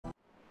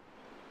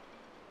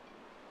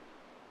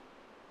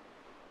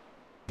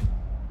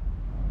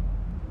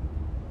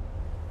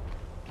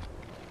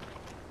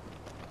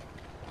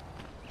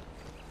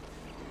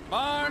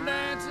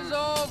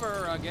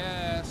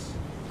guess.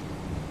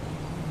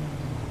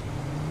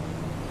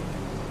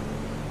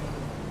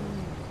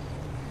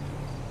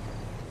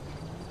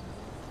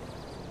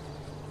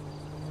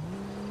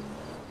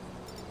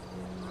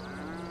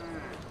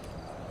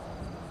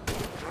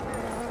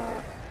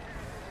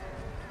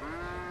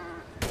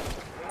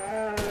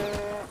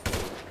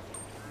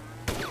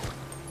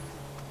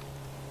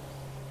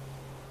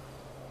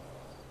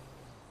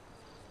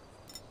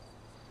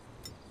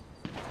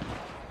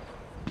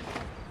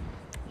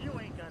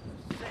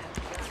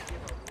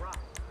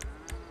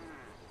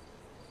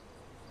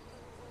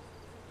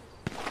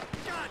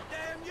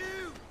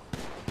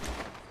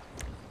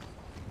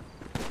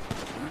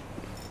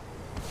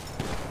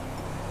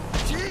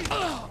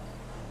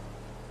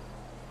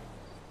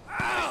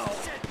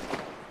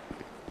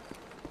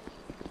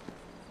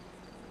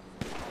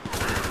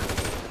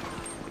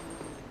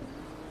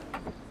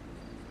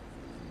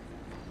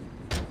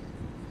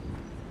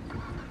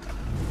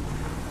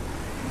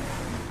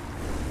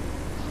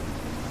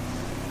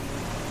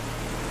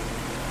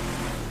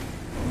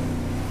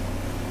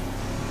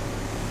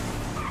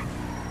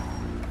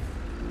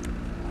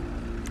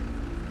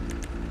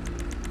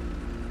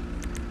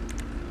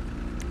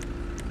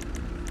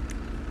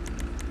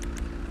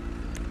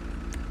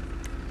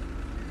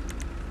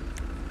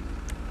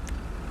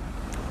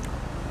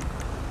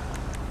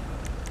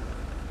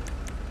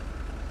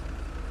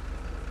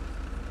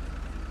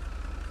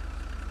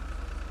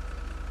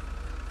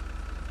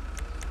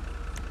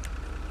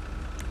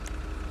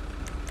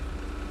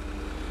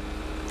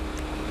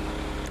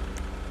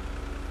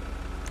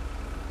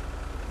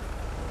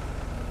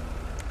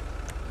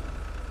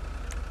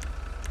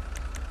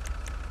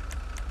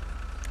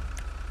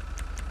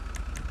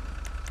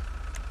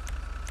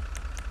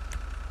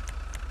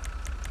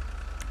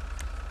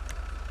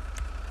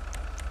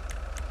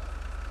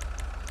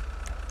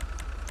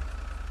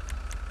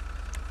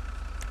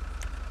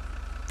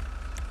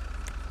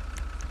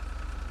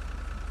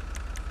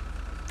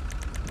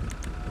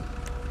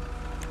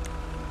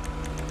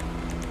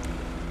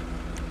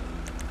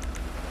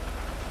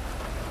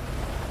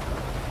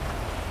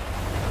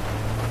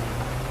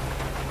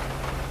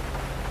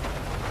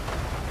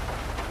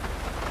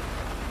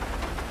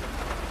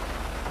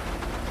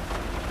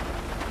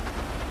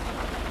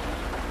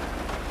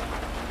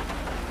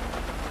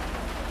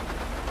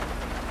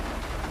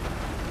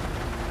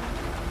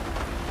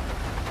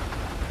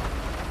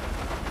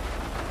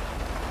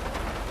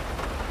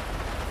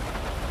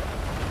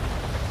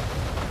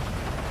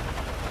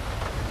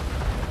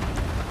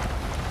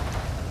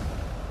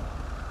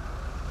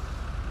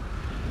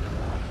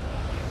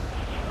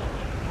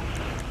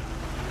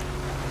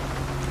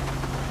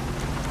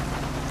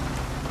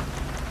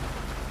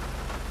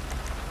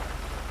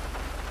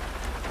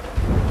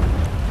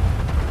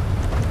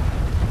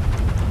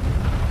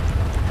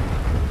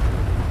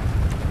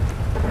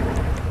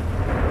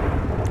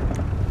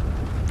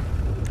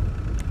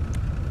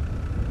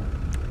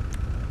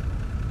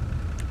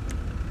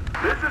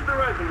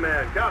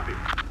 Man, copy.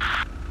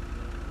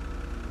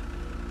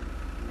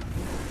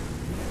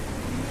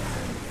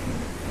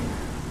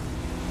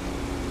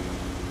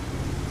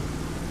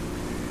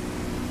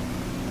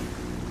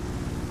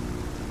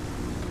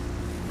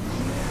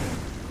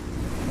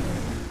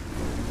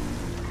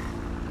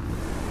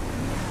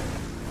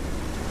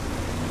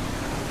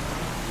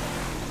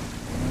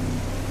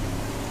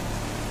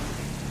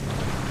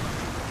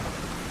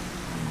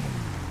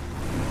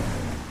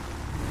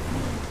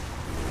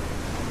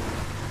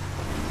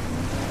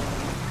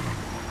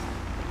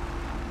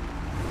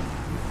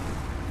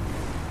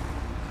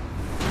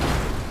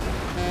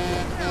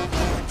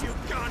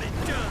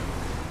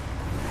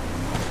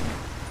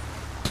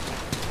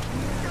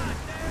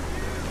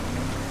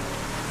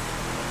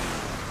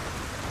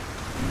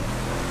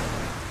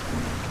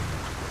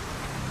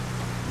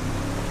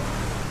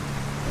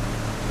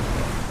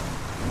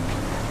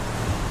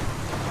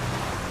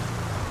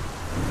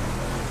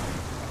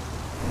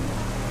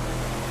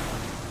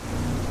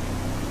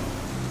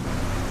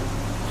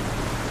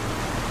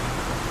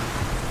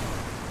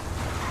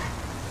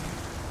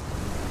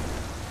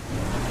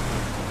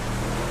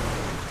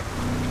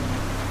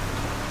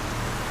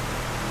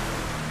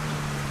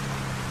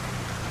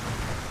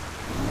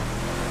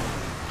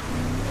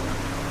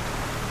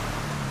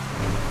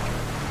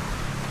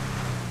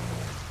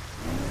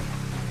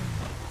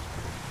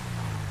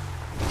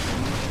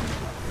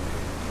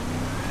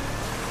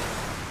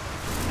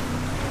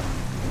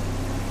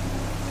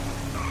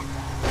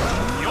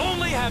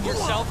 Have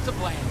yourself to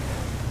blame.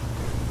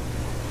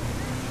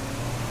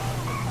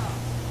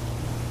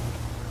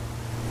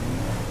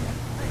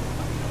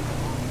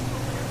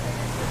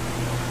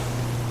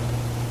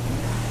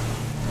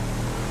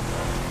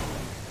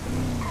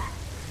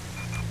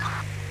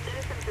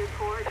 Citizens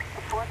report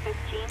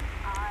 415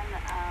 on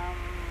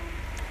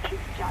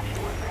East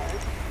Joshua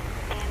Road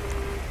in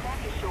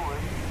Sandy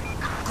Shores.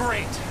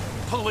 Great.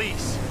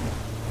 Police.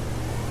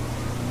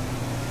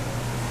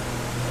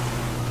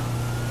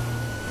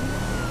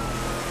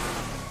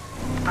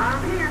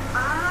 I'm here.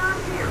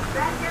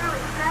 Back alley,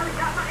 Sally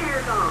got my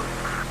ears on.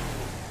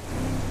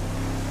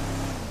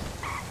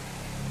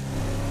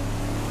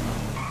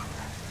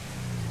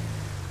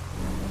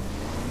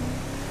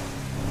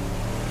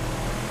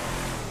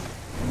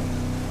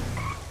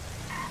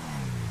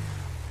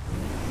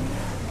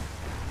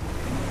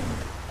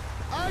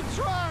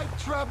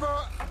 Trevor!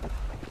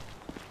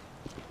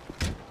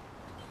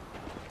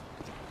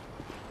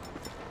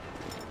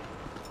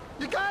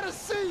 You gotta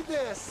see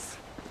this!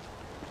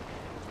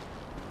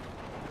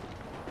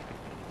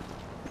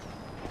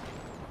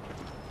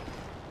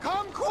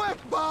 Come quick,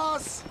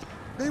 boss!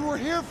 They were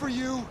here for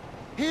you.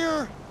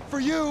 Here for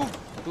you.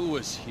 Who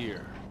was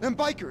here? Them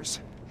bikers.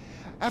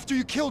 After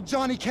you killed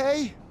Johnny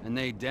K? And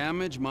they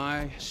damage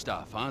my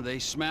stuff, huh? They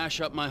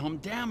smash up my home,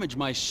 damage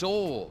my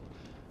soul.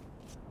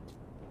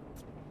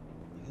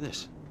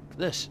 This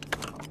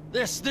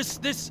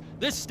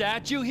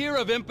statue here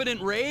of impotent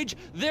rage,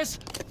 this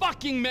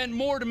fucking meant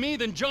more to me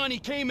than Johnny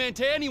K meant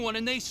to anyone,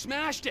 and they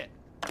smashed it.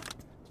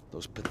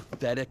 Those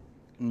pathetic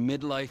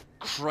midlife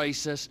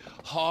crisis,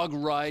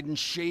 hog-riding,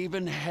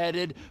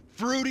 shaven-headed,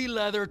 fruity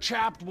leather,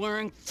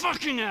 chapped-wearing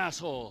fucking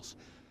assholes.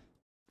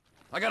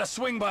 I gotta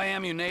swing by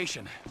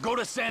ammunition. Go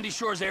to Sandy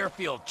Shores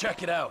Airfield,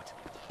 check it out.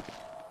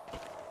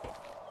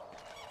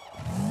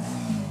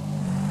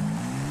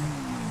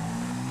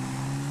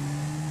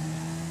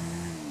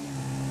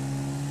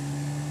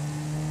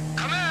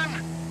 Come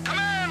in! Come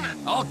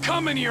in! I'll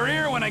come in your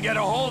ear when I get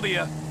a hold of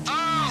you.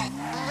 Oh,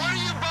 what are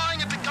you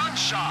buying at the gun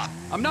shop?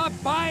 I'm not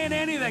buying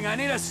anything. I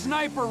need a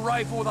sniper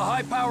rifle with a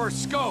high-power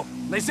scope.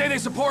 They say they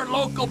support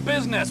local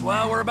business.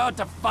 Well, we're about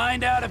to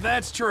find out if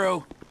that's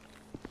true.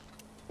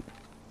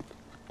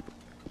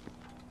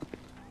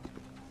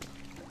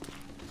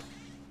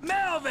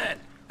 Melvin!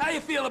 How you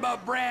feel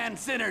about brand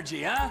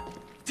synergy, huh?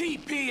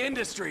 TP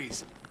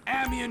Industries.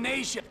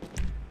 Ammunition.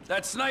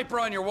 That sniper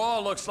on your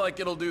wall looks like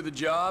it'll do the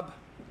job.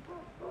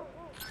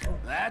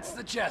 That's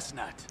the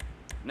chestnut.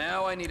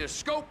 Now I need a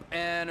scope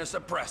and a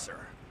suppressor.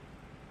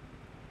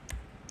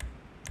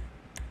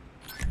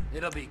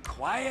 It'll be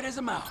quiet as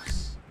a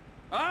mouse.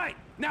 All right,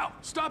 now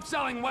stop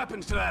selling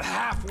weapons to that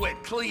half-wit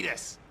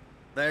Cletus.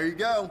 There you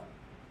go.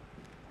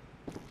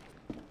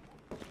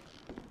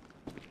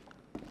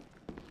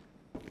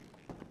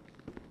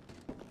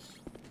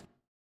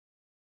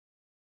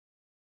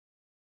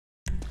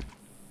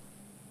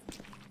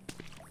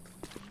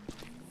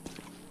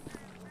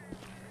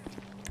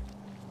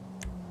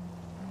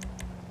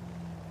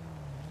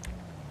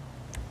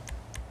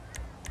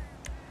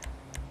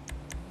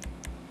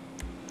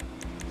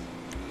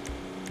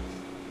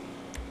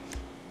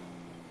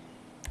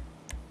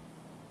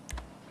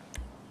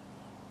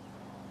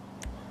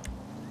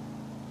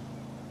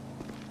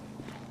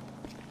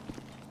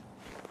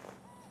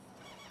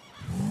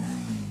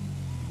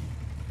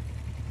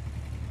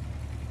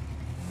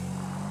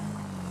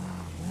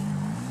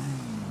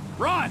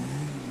 Run!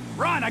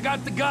 Run, I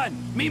got the gun.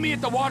 Meet me at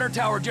the water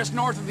tower just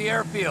north of the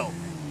airfield.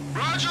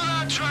 Roger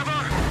that, Trevor.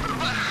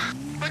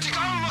 But you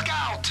gotta look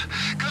out,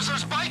 because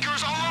there's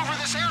bikers all over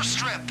this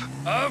airstrip.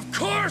 Of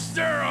course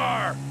there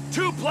are!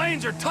 2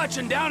 planes are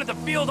touching down at the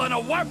field on a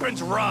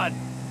weapons run.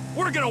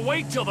 We're gonna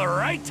wait till the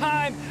right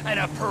time and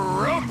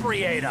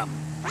appropriate them.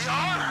 We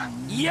are?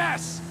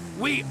 Yes,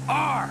 we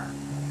are.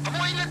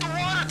 I'm waiting at the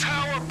water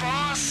tower,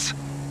 boss.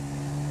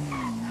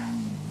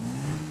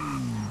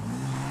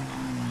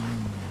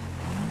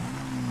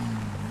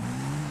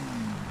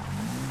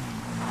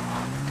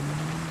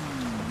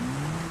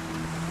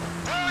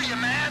 Where are you,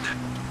 man?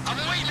 I'm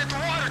waiting at the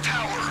water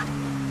tower.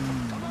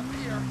 Come up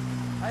here.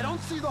 I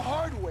don't see the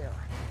hardware,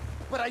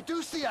 but I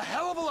do see a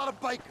hell of a lot of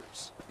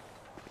bikers.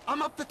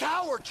 I'm up the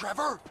tower,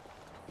 Trevor.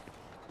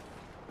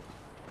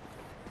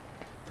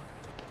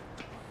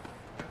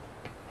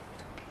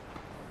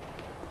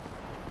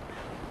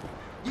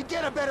 You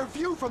get a better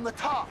view from the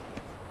top.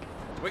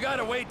 We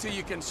gotta wait till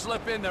you can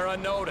slip in there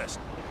unnoticed.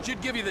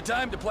 Should give you the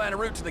time to plan a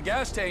route to the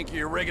gas tank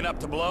you're rigging up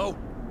to blow.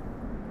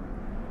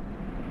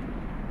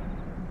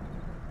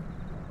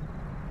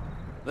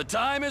 The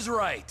time is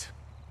right.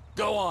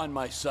 Go on,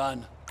 my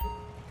son.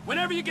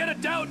 Whenever you get a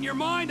doubt in your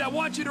mind, I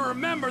want you to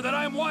remember that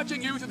I'm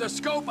watching you through the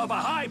scope of a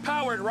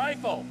high-powered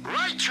rifle.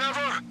 Right,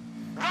 Trevor.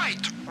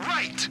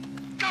 Right.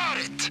 Got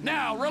it.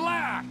 Now,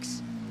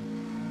 relax.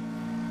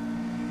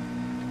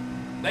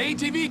 The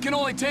ATV can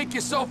only take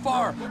you so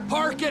far.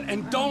 Park it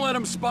and don't let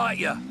them spot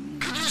you.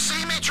 Can you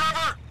see me,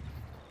 Trevor?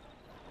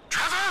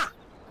 Trevor?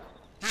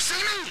 You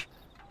see me?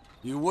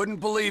 You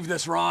wouldn't believe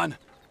this, Ron.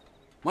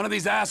 One of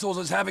these assholes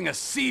is having a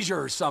seizure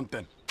or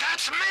something.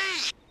 That's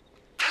me!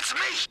 That's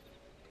me!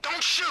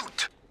 Don't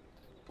shoot!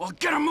 Well,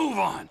 get a move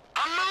on.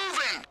 I'm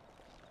moving!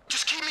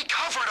 Just keep me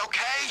covered,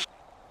 okay?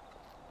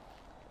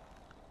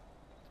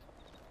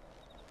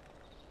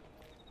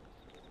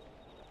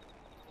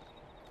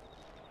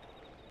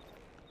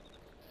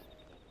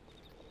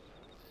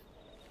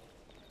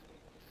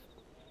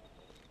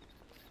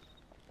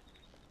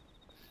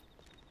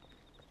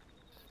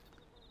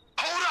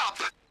 Hold up!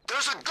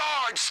 There's a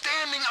guard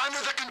standing under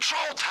the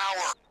control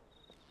tower!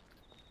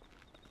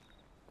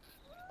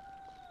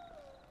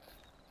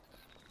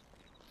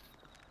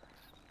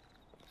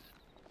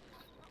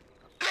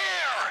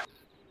 There!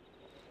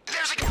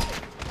 There's a...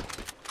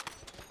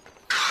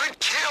 Good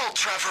kill,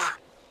 Trevor!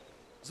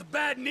 Is a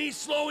bad knee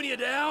slowing you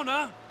down,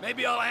 huh?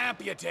 Maybe I'll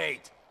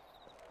amputate.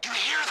 You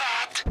hear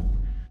that?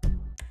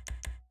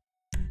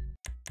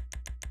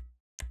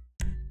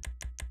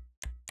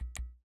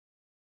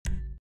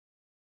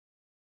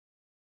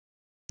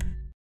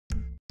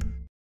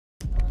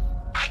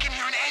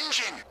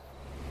 engine.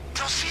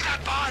 They'll see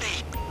that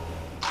body.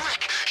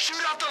 Quick,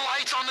 shoot out the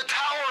lights on the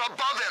tower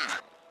above him.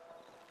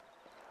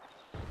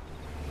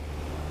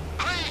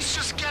 Please,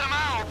 just get him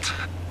out.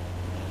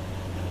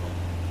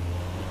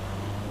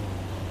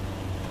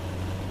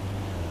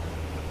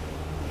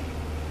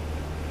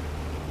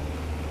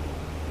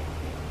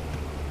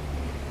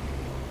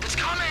 It's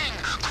coming!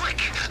 Quick!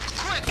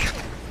 Quick!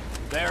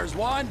 There's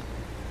one.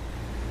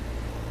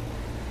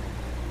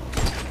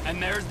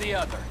 And there's the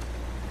other.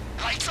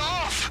 Lights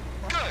off!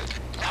 Good.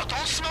 Now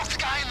don't smoke the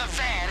guy in the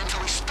van until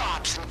he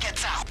stops and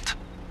gets out.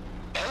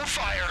 Hold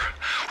fire.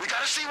 We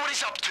gotta see what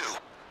he's up to.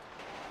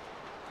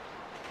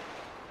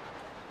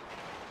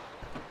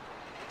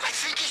 I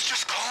think he's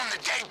just calling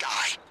the dead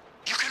guy.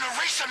 You can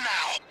erase him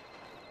now.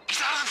 He's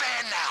out of the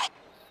van now.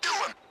 Do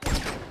him.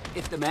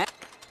 If the man...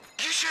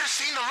 You should have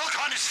seen the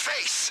look on his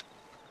face.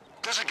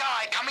 There's a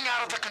guy coming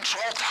out of the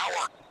control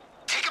tower.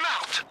 Take him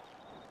out.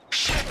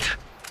 Shit.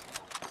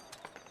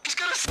 He's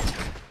gonna...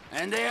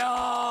 And they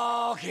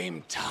all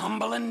came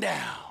tumbling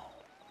down.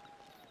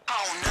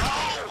 Oh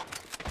no!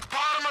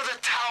 Bottom of the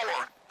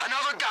tower.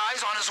 Another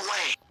guy's on his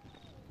way.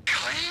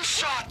 Clean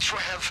shot,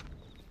 Trev.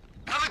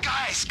 Another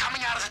guy's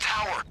coming out of the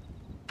tower.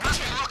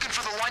 Must be looking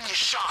for the one you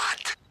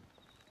shot.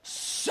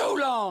 So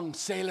long,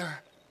 sailor.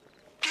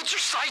 Get your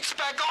sights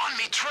back on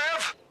me,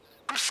 Trev.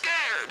 I'm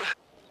scared.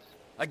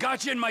 I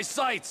got you in my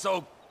sights,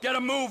 so get a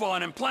move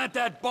on and plant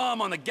that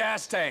bomb on the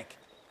gas tank.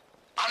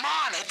 I'm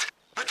on it,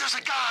 but there's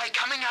a guy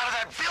coming out of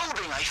that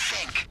building, I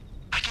think.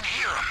 I can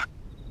hear him.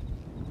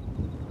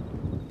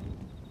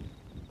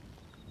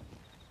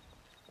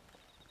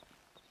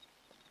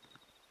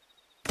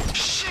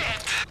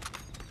 Shit!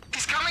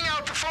 He's coming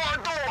out the far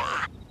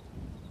door.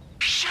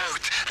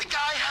 Shoot! The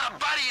guy had a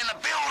buddy in the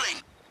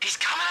building. He's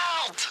coming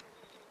out.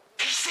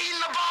 He's seen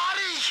the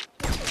body.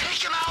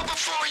 Take him out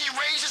before he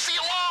raises the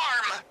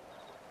alarm.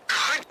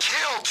 Good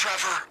kill,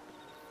 Trevor.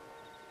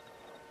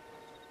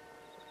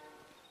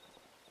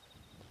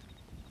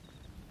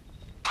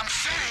 I'm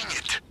fitting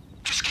it.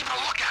 Just keep a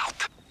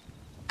lookout.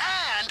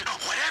 And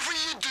whatever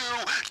you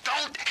do,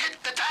 don't hit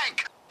the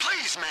tank.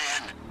 Please,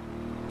 man.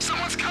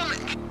 Someone's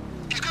coming.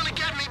 He's gonna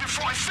get me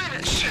before I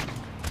finish.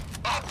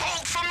 A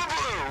bolt from the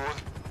blue.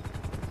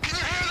 Can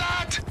you hear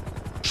that?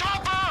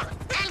 Chopper,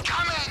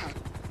 incoming!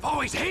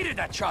 Always hated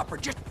that chopper.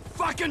 Just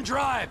fucking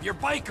drive. You're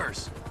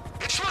bikers.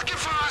 It's looking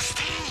for us,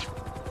 T.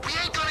 We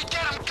ain't gonna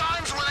get them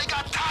guns when they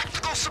got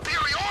tactical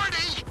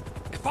superiority.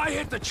 If I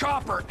hit the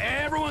chopper,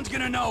 everyone's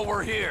gonna know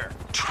we're here.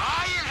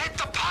 Try and hit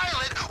the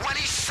pilot when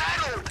he's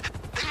settled.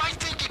 They might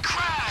think he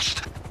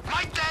crashed.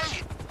 Might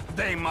they?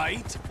 They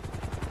might.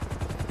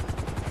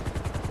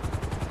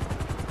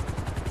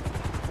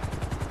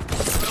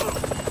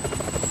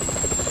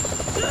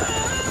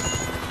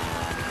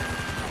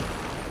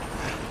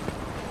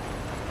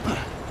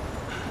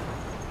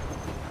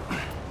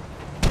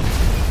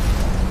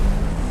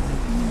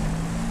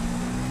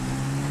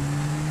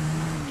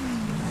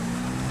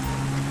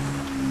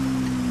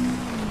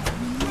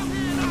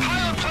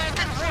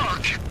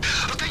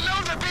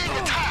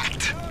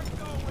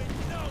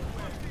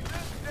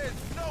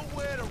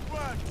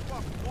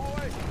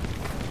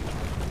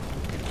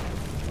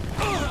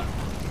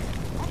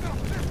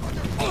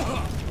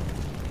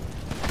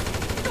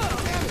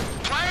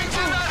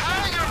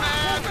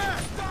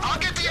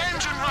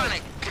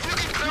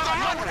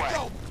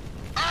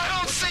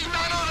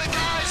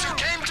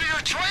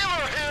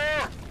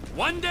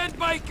 One dead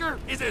biker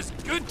is as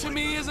good to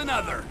me as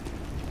another.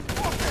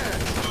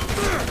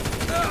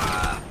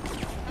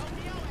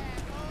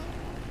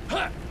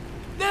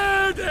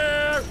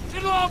 There!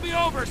 It'll all be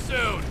over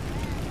soon.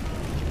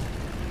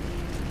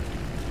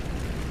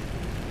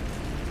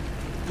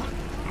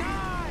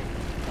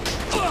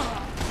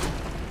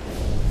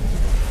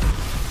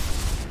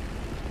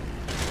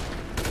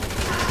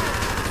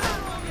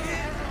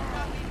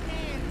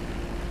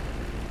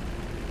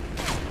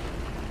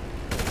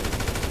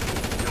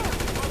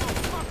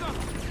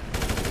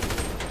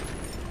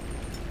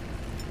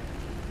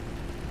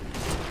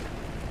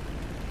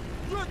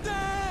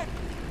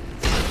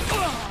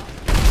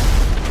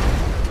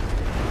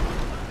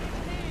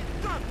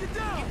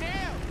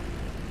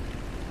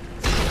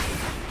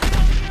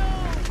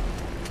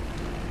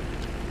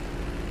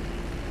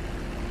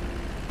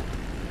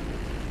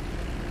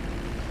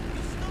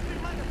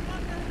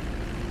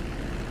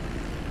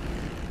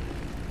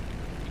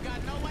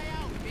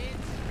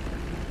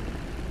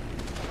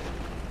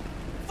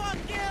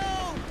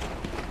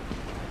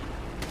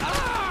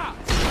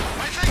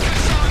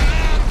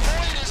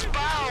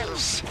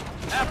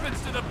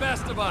 Happens to the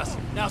best of us.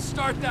 Now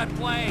start that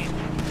plane.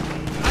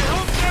 I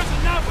hope there's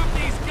enough of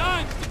these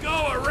guns to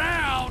go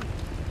around.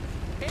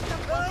 Hit the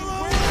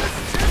fucking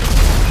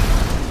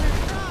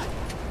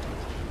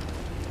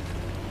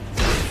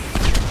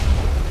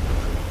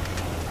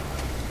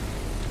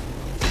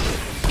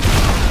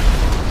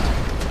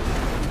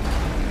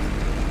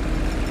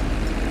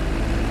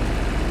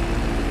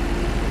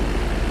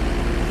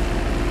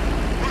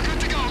We're good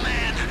to go,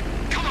 man.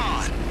 Come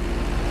on.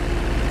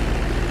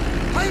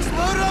 Plane's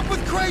loaded up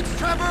with crates,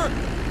 Trevor!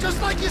 Just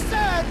like you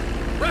said!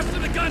 Rest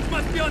of the guns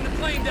must be on the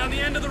plane down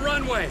the end of the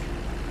runway.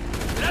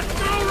 Let's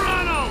go,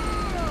 Ronald!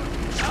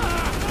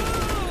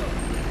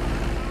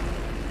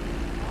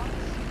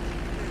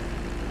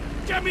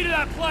 Get me to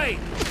that plane!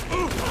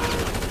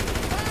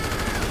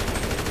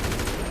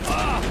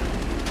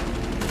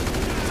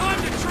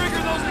 Time to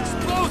trigger those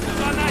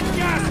explosives on that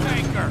gas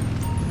tanker!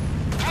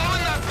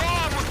 Blowing that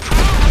bomb with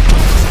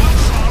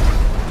power!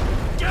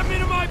 Get me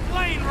to my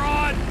plane,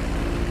 Rod!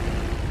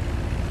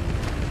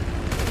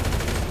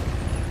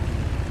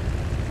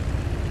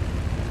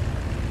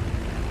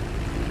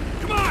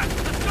 Come on!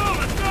 Let's go!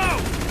 Let's go!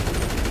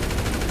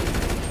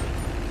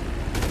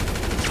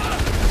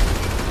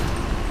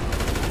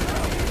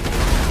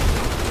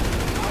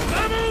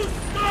 Vamos!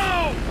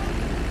 Go!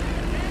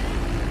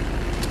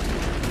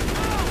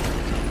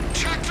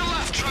 Check the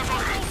left,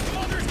 Trevor!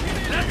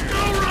 Let's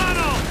go,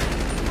 Ronald!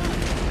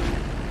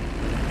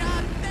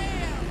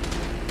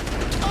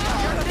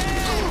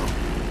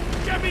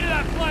 Get me to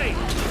that plane!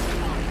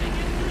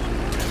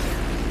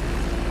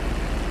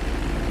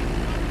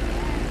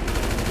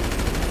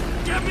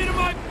 Get me to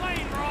my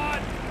plane,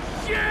 Rod!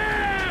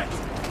 Shit!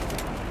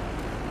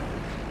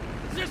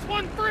 Is this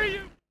one for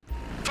you?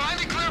 Find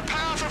a clear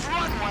path of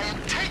runway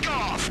and take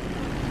off!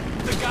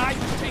 The guy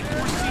who's taking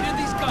receipt of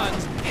these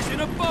guns is in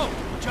a boat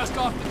just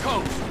off the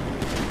coast.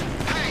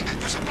 Hey,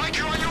 there's a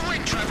biker on your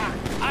wing, Trevor!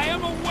 I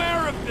am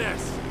aware of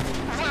this.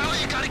 Well,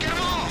 you gotta get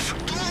him off!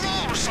 Do a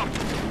roll or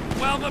something!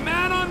 While the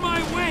man on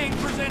my wing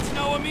presents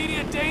no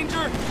immediate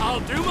danger,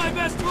 I'll do my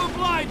best to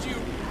oblige you.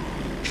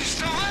 He's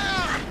still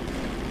there!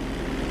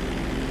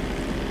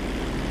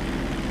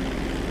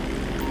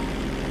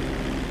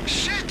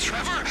 Shit,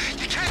 Trevor!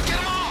 You can't get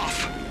him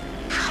off!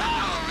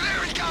 Oh,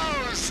 there he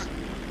goes!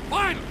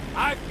 Finally,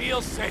 I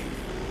feel safe.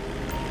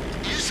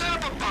 You set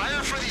up a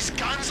buyer for these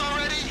guns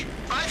already?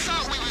 I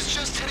thought we was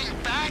just hitting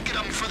back at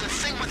him for the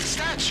thing with the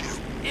statue.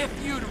 If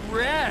you'd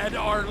read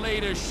our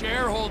latest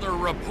shareholder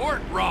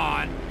report,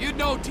 Ron, you'd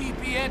know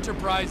TP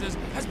Enterprises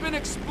has been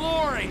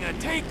exploring a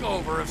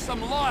takeover of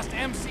some lost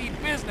MC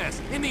business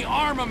in the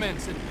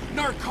armaments and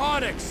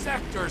narcotics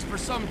sectors for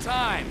some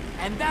time.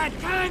 And that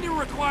kinda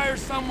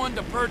requires someone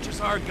to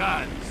purchase our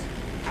guns.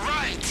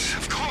 Right,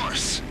 of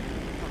course.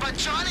 But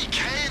Johnny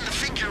K and the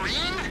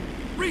figurine?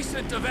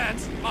 Recent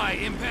events, my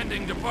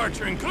impending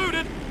departure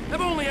included, have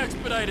only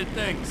expedited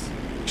things.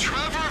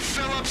 Trevor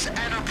Phillips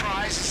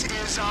Enterprises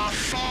is a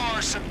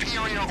far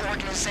superior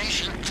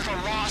organization to the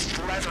Lost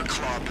Leather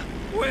Club.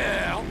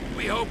 Well,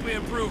 we hope we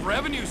improve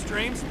revenue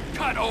streams,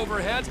 cut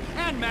overheads,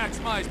 and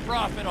maximize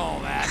profit, all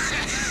that.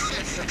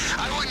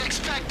 I wouldn't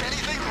expect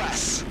anything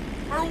less.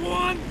 For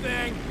one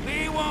thing,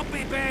 we won't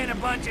be paying a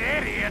bunch of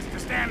idiots to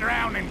stand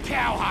around in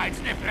cowhide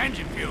sniffing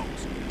engine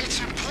fumes. It's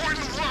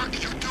important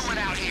work you're doing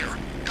out here.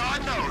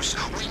 God knows,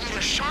 we need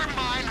a sharp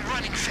mind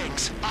running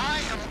things.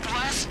 I am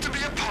blessed to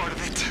be a part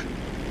of it.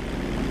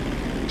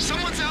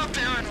 Someone's out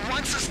there and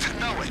wants us to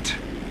know it.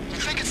 You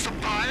think it's the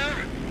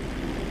buyer?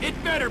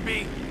 It better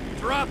be.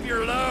 Drop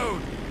your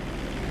load.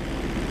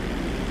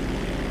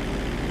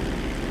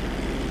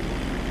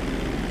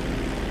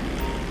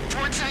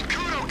 Fort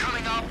Zancudo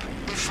coming up.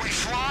 If we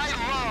fly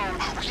low,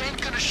 we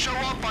ain't gonna show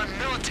up on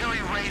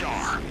military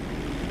radar.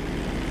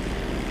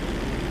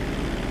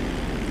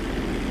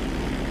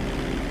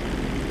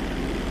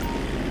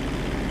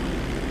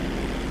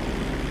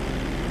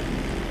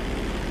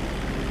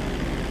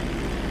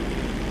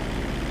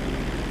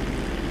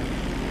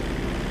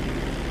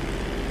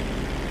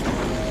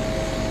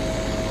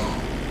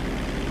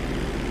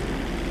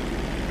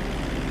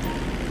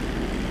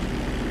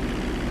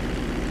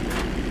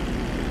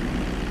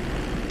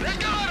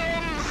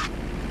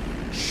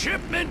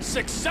 Shipment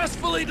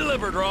successfully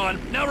delivered, Ron.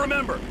 Now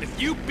remember,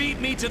 if you beat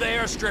me to the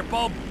airstrip,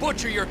 I'll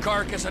butcher your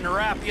carcass and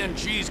wrap you in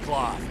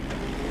cheesecloth.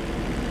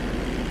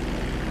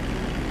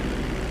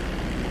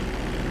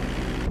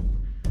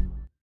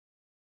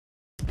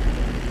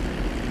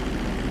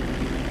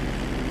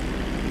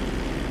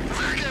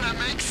 We're gonna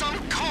make some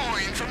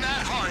coin from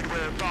that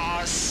hardware,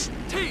 boss.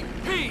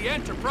 TP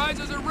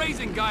Enterprises are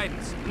raising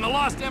guidance, and the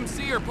Lost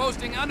MC are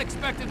posting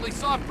unexpectedly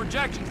soft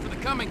projections for the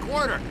coming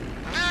quarter.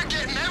 They're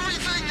getting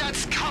everything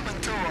that's coming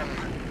to them.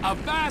 A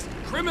vast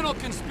criminal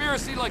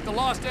conspiracy like the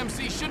Lost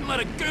MC shouldn't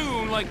let a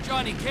goon like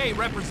Johnny K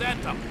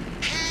represent them.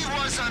 He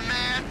was a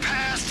man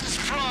past his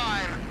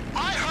prime.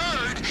 I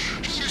heard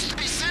he used to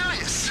be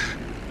serious.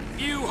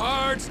 Few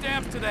hard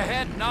stamps to the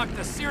head knocked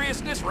the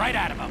seriousness right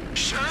out of him.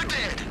 Sure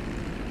did.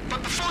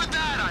 But before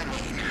that, I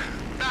mean,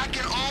 back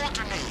in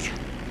Alderney.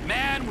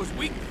 Man was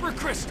weak for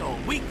Crystal,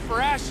 weak for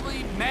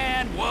Ashley,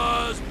 man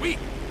was weak.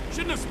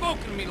 Shouldn't have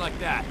spoken to me like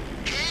that.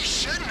 He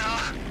shouldn't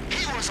have.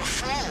 He was a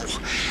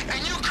fool,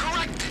 and you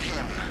corrected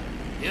him.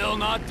 He'll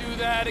not do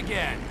that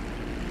again.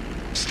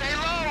 Stay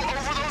low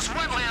over those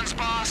wetlands,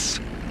 boss.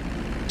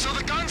 So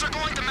the guns are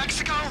going to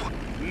Mexico?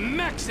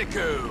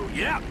 Mexico!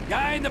 Yep.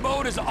 Guy in the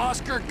boat is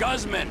Oscar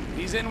Guzman.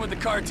 He's in with the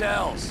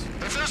cartels.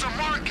 If there's a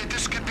market,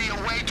 this could be a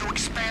way to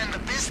expand the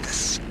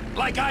business.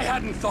 Like I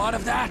hadn't thought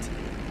of that.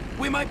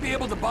 We might be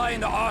able to buy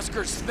into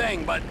Oscar's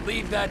thing, but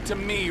leave that to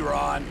me,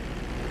 Ron.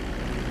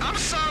 I'm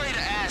sorry to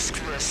ask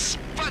this,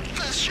 but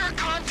does your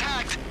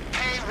contact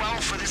pay well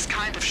for this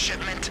kind of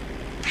shipment?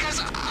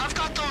 Because I've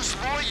got those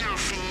lawyer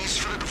fees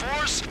for the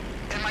divorce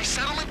and my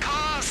settlement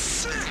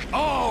costs.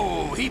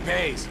 Oh, he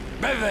pays.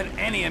 Better than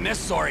any in this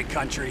sorry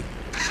country.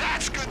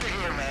 That's good to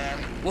hear, man.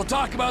 We'll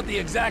talk about the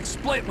exact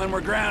split when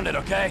we're grounded,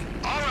 okay?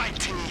 All right,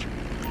 T.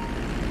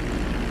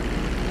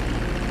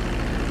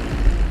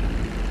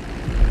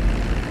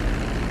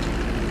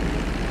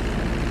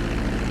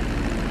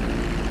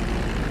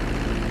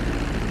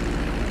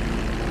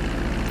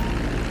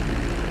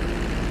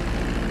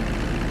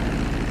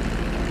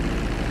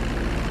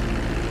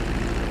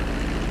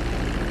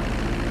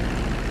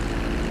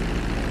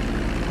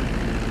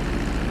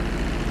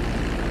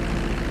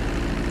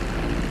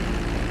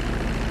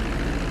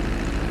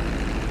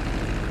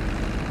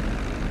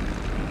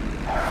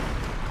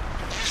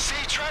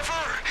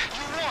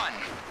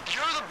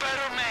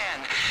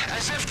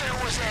 As if there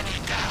was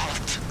any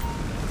doubt.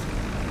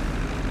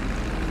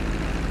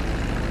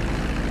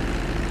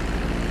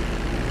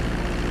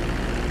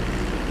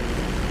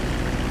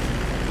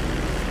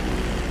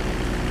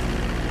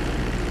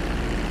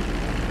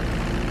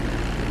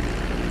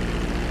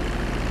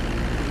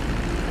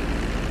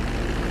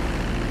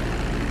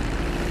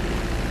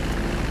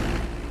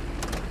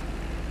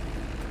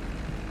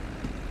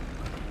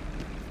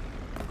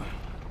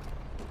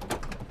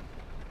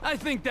 I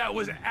think that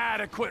was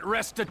adequate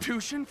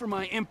restitution for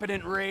my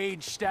impotent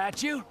rage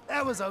statue.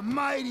 That was a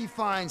mighty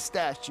fine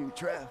statue,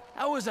 Trev.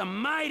 That was a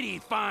mighty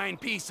fine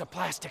piece of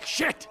plastic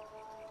shit.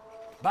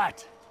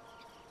 But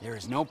there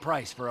is no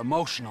price for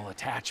emotional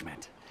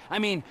attachment. I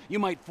mean, you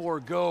might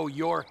forego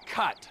your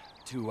cut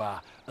to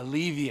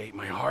alleviate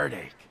my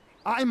heartache.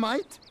 I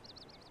might?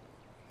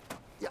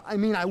 Yeah, I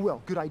mean, I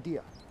will. Good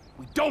idea.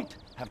 We don't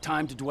have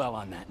time to dwell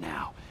on that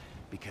now,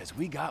 because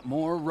we got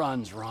more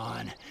runs,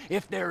 Ron.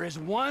 If there is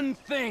one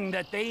thing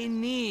that they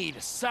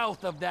need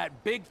south of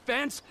that big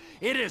fence,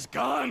 it is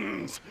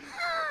guns.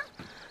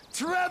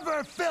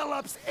 Trevor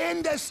Phillips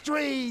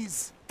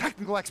Industries!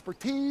 Technical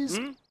expertise.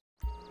 Hmm?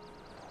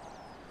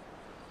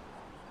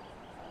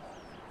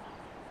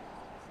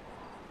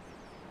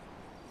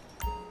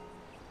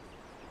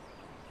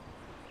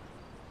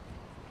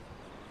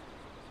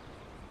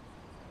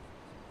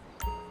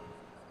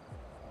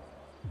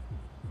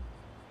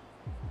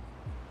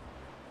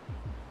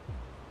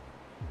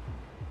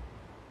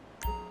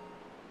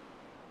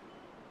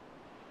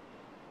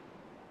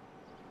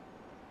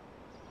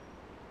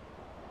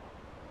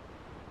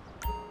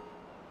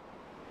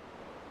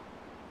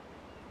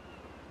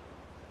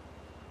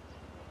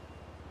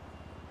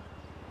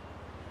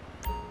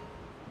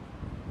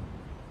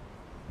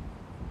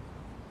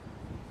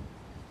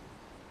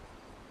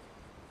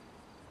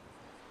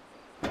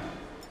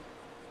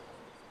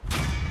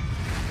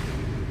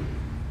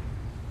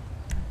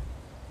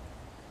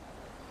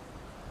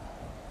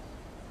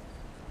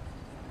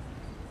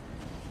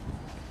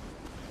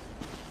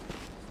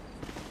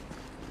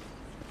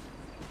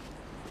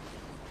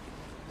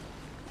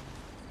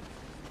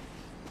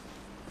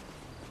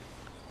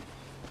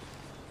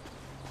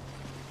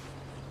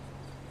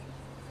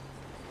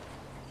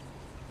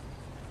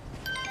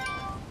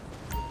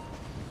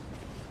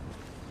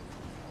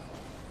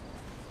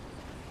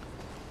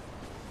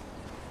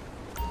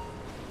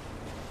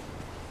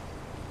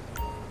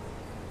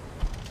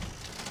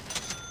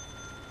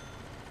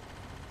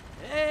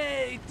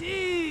 Hey,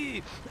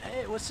 D!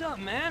 Hey, what's up,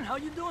 man? How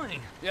you doing?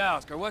 Yeah,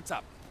 Oscar, what's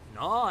up?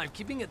 No, I'm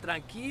keeping it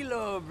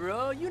tranquilo,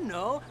 bro. You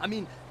know. I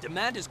mean,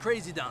 demand is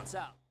crazy down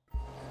south.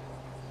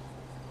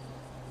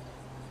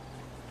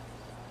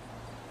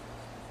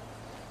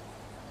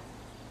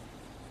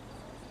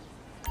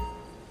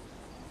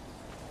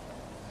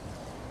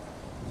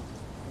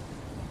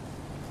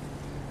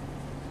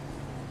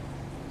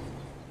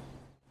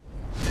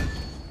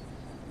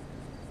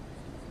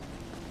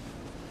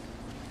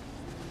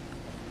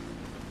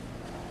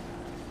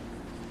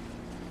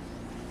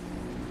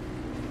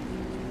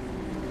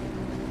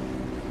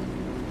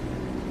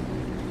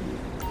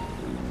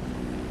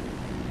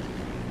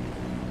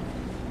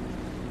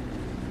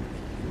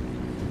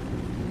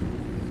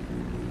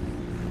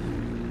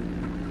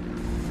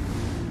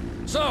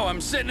 So,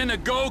 I'm sitting in a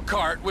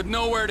go-kart with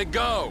nowhere to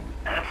go.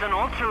 That's an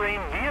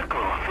all-terrain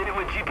vehicle, fitted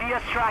with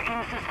GPS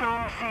tracking system,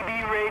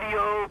 CB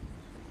radio.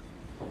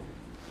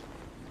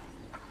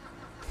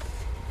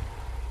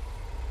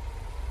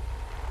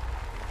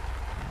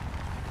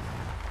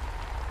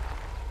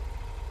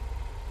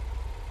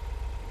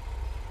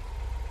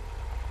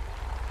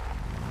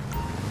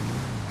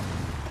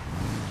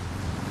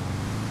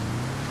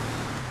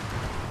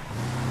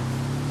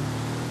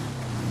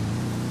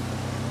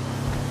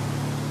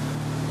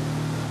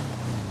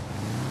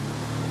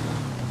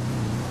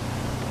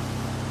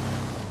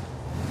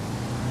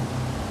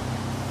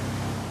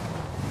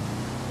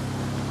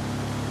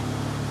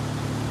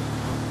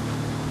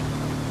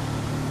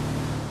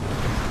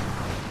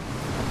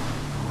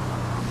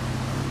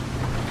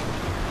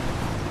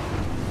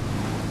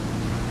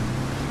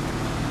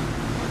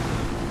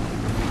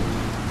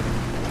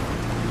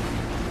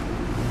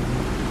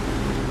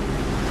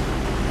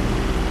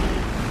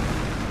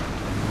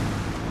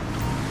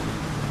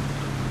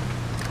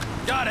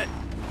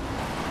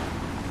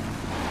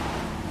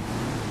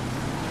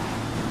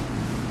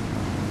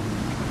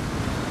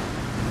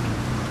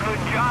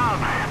 job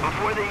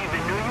before they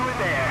even knew you were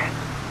there.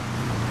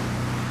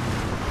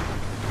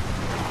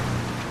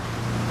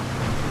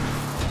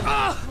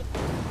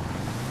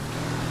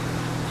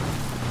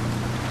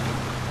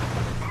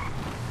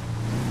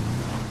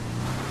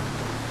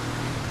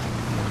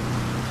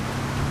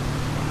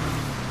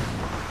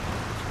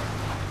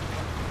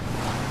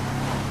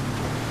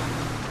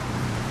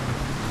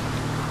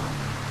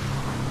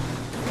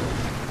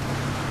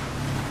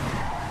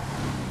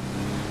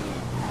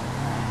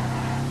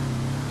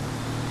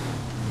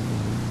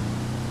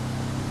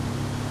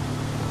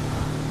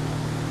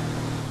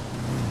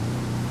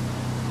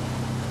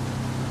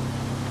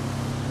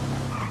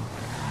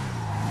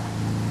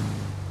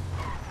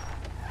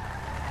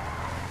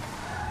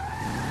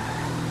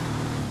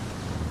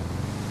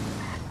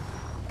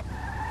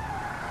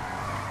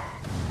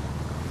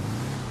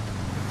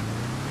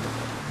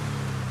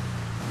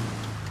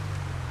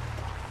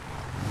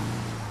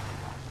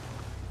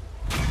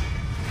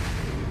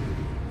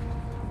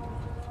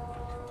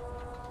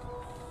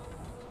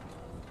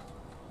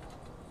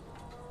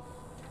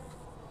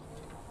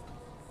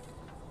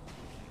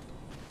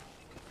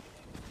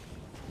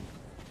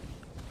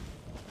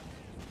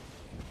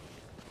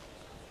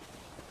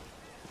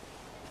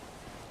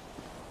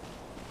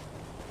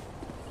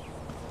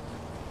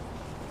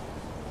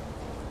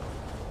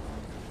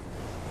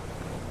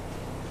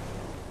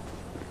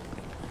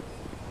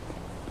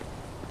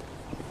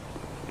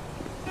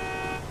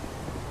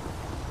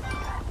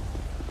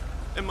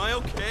 Am I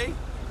okay?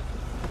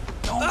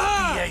 Don't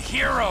be a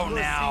hero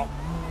now.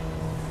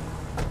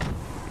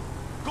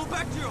 Go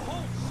back to your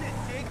hole, shit,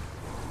 Dick.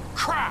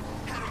 Crap!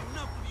 Had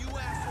enough of you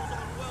assholes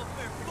on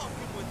welfare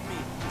fucking with me.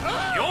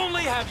 You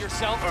only have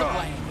yourself to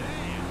blame.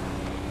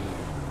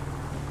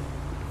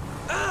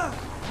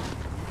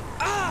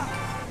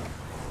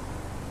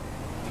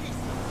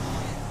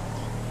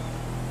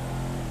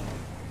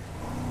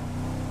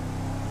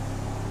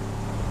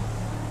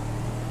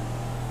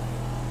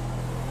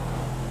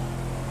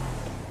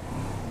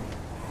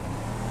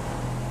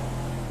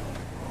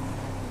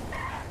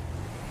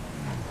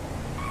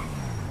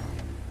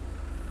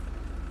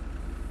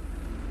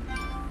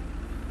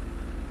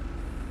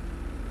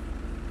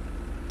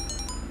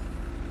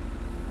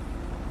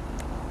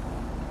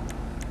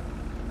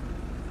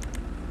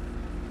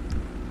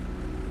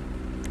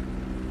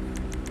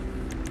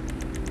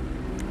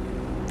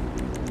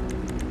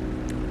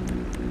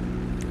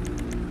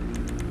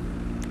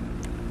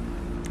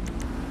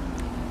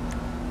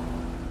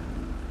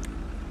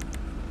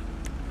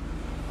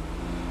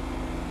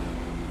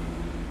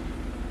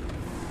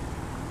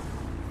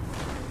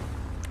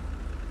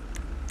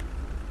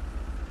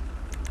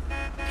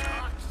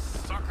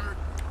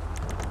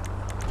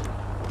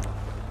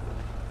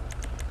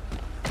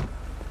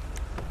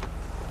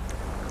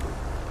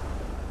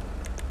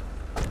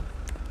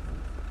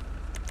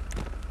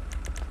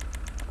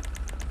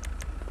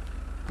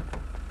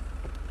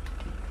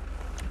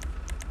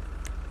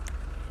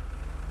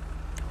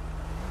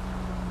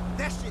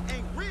 That shit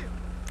ain't real.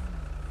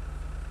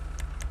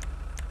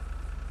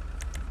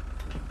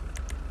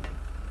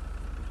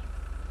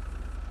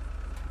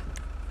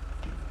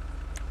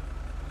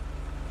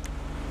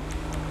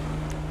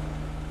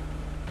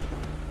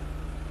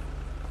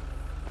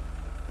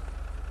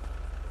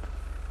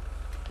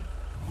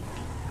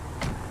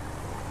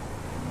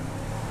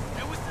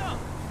 Hey, what's up?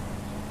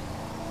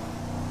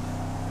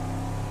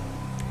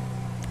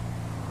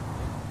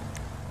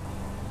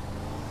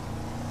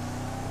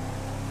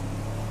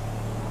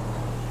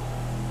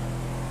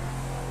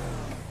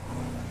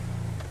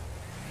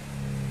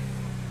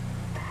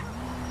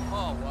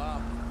 Oh, wow.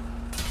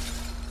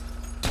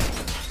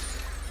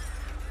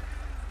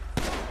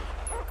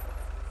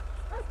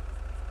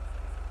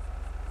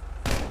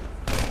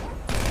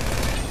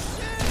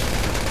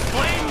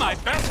 Blame my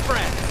best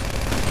friend.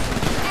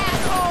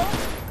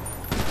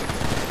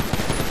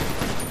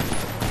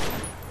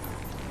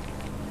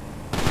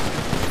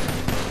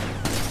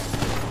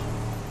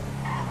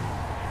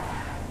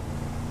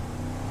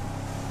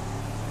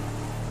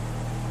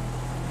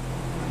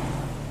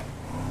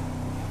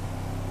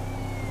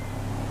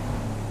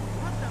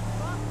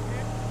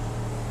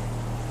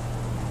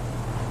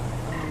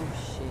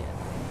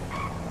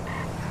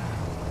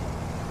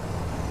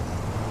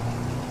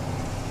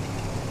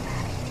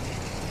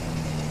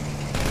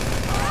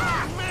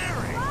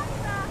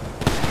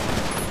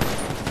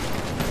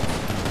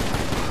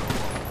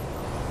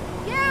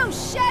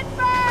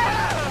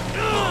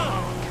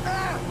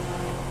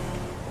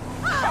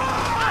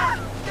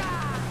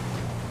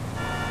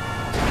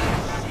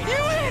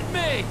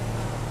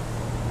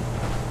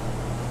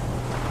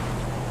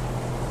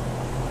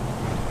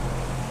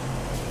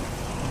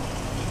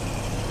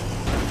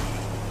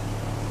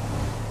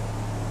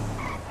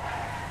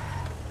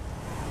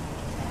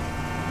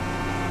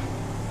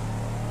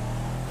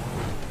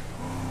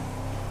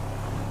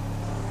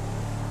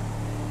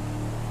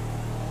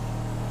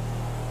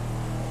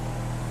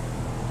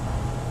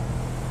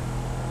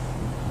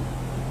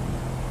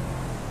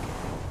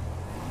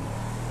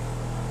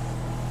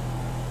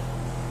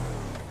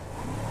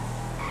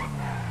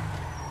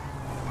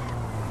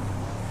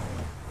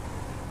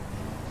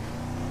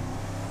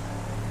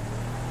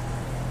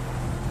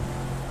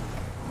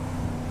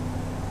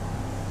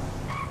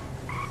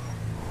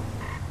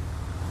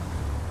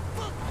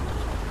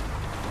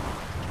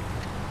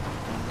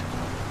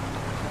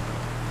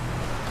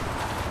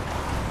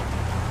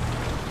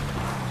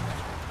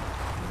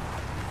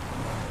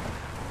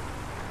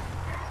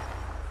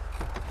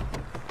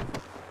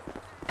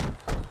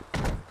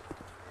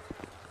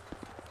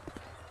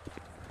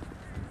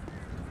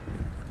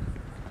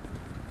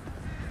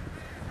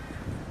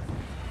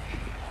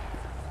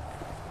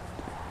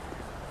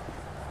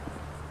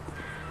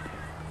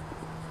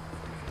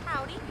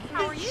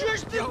 Trevor,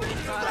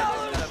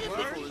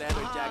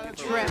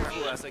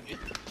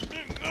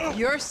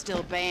 you're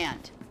still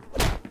banned.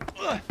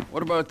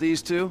 What about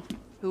these two?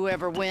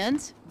 Whoever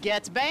wins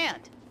gets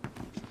banned.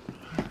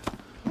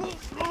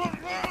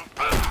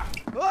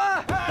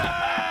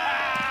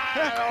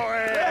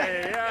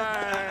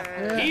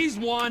 He's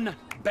one.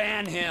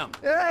 Ban him.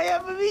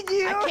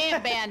 I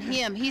can't ban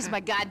him. He's my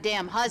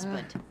goddamn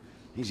husband.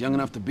 He's young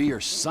enough to be your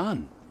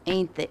son.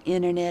 Ain't the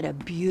internet a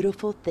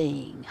beautiful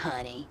thing,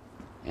 honey?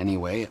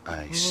 Anyway,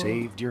 I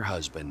saved your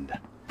husband.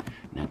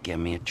 Now get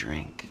me a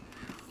drink.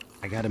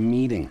 I got a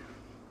meeting.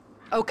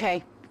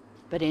 Okay,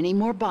 but any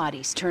more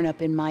bodies turn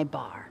up in my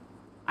bar,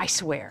 I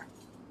swear,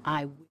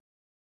 I will.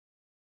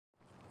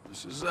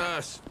 This is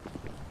us.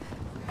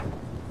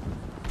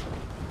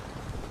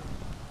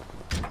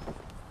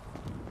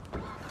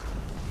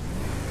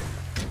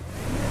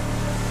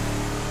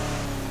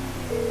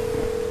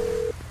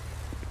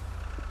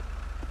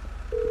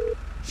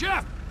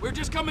 Chef, we're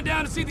just coming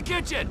down to see the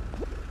kitchen.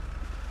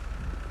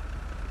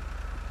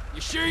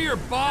 You sure your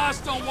boss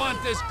don't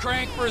want this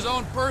crank for his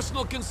own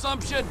personal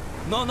consumption?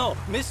 No,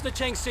 Mr.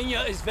 Cheng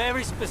Sr. is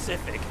very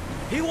specific.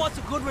 He wants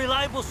a good,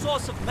 reliable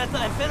source of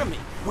methamphetamine.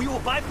 We will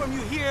buy from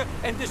you here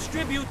and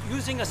distribute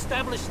using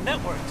established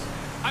networks.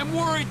 I'm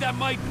worried that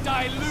might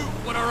dilute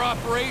what our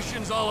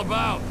operation's all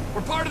about.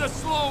 We're part of the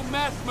slow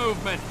meth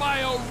movement,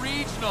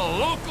 bio-regional,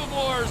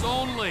 locavores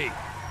only.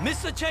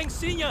 Mr. Cheng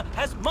Sr.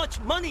 has much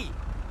money.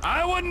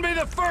 I wouldn't be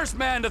the first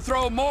man to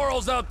throw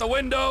morals out the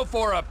window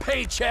for a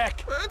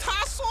paycheck.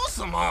 他说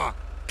什么？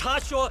他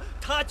说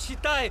他期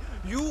待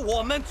与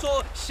我们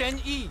做生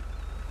意。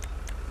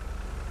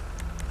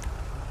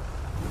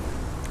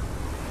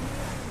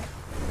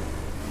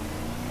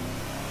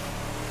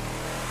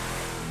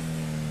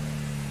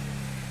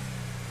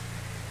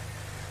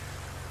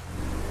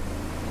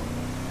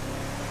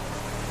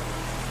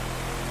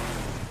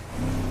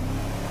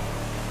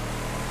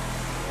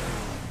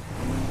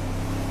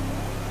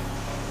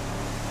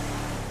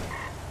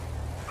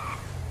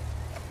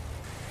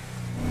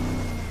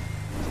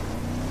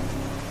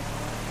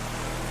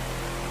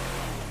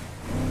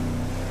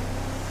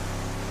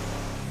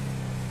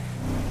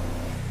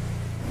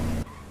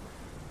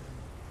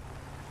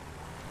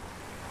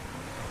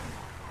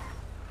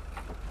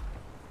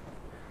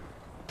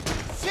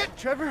Shit,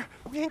 Trevor!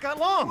 We ain't got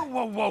long!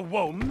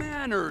 Whoa,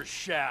 manners,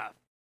 chef.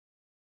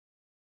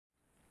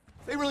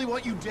 They really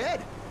want you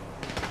dead.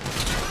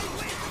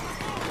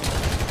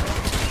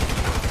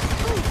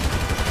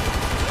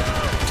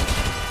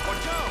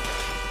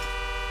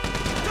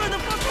 Turn the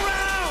fuck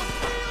around!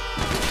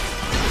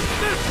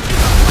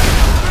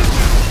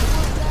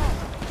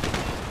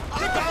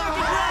 Get down on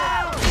the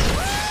ground!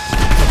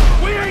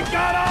 We ain't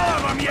got all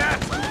of them yet!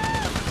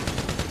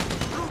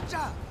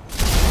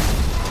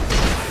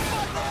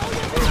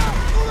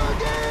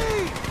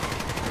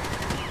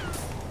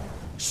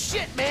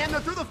 Shit, man!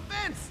 They're through the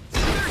fence!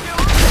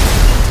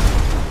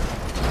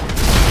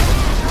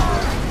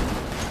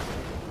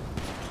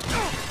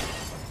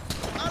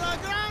 A la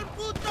gran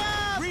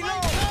puta!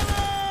 Reload!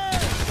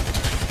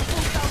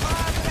 Puta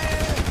madre!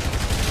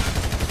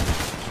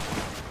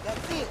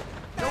 That's it!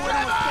 Nowhere to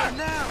escape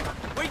now!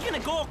 Where you gonna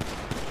go?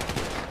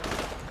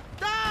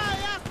 Die,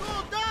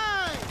 asshole,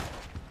 die!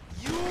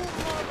 You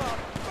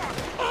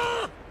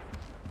motherfucker!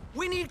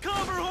 We need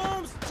cover,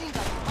 Holmes.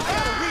 I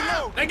gotta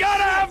reload! They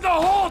gotta have the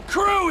whole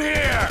crew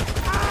here!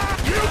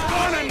 You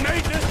gonna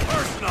make this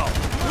personal!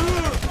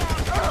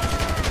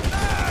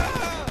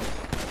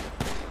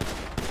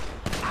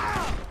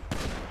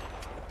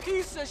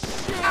 Piece of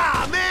shit.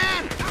 Ah,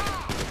 man!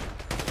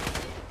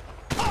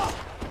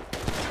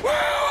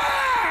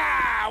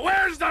 Woo-ah!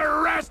 Where's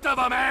the rest of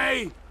them,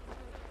 eh?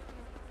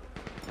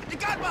 They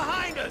got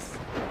behind us!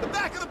 The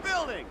back of the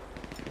building!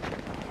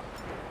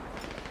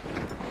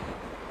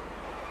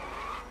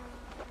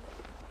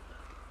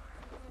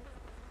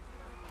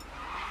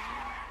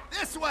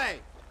 This way!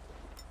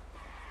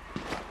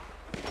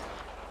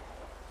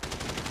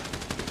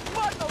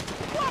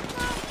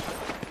 Motherfucker!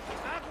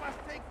 Aguas,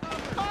 take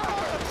cover!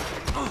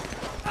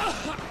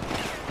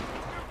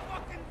 You're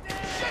fucking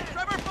dead! Shit,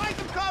 Trevor, find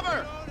some cover!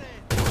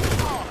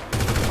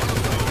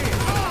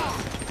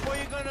 Where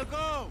you gonna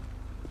go?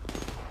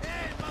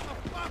 Hey,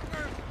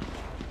 motherfucker!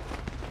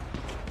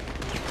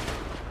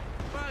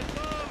 Find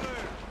cover!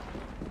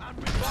 I'm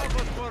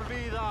revolvers por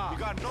vida! You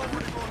got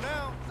nowhere to go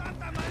now?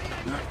 Santa Maria,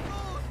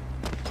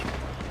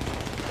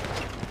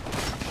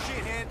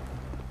 shithead!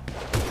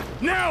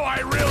 Now I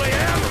really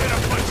am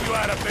gonna put you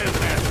out of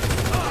business!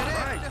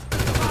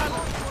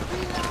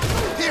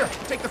 Here,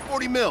 take the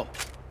 40 mil.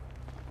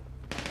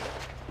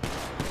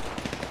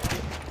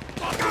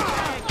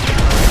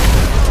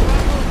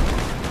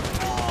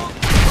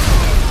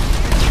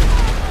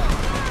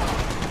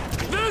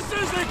 This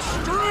is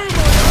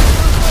extremely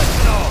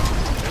unprofessional!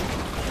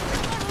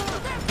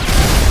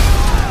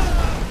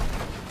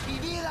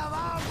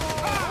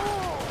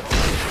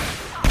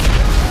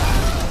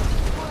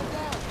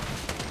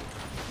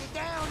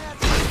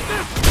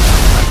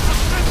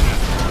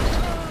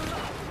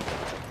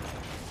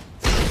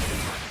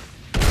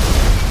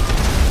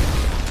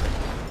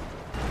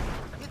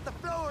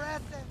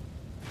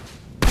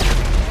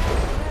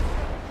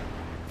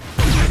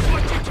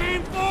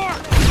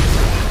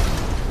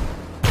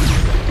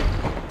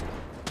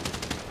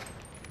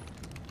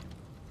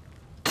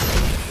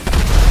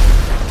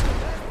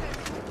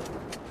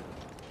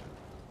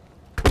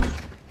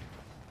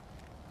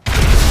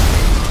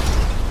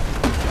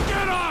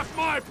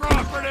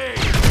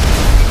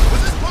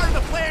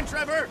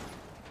 Trevor!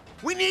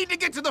 We need to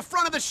get to the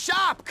front of the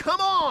shop!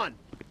 Come on!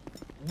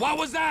 What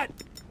was that?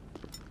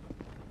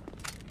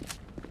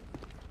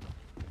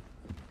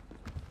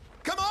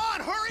 Come on,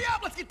 hurry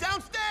up! Let's get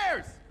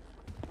downstairs!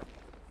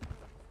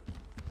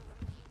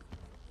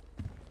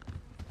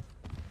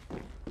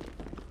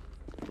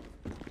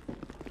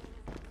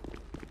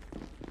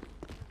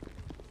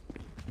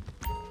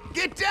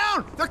 Get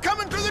down! They're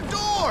coming through the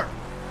door!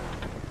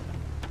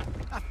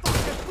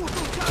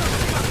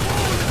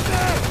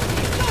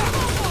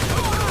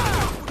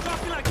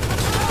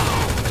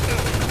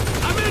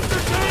 I'm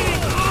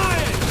entertaining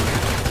clients!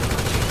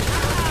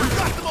 We've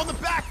got them on the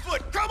back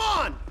foot! Come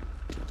on!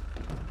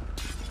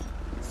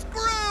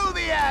 Screw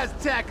the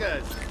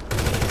Aztecas!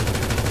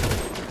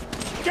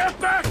 Get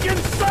back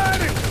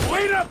inside and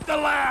clean up the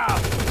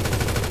lab!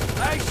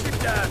 I should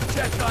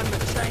check on the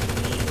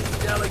Chinese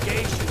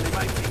delegation. They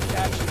might be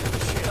catching a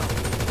chill.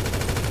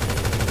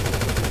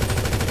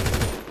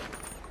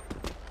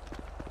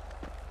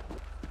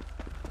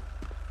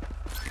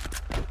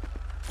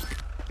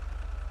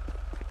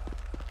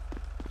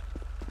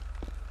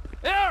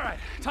 Yeah, all right.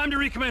 Time to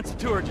recommence the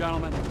tour,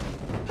 gentlemen.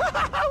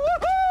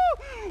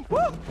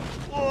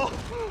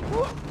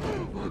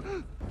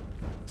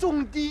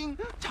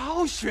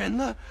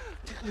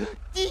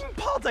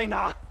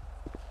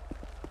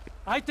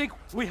 I think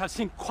we have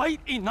seen quite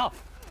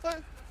enough.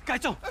 改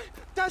正，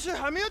但是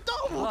还没有到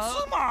5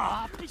次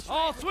嘛。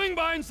 I'll swing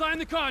by and sign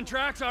the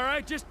contracts, all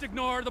right? Just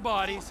ignore the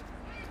bodies.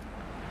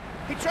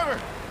 Hey, Trevor,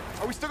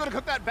 are we still gonna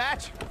cook that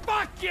batch?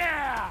 Fuck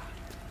yeah!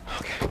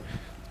 Okay.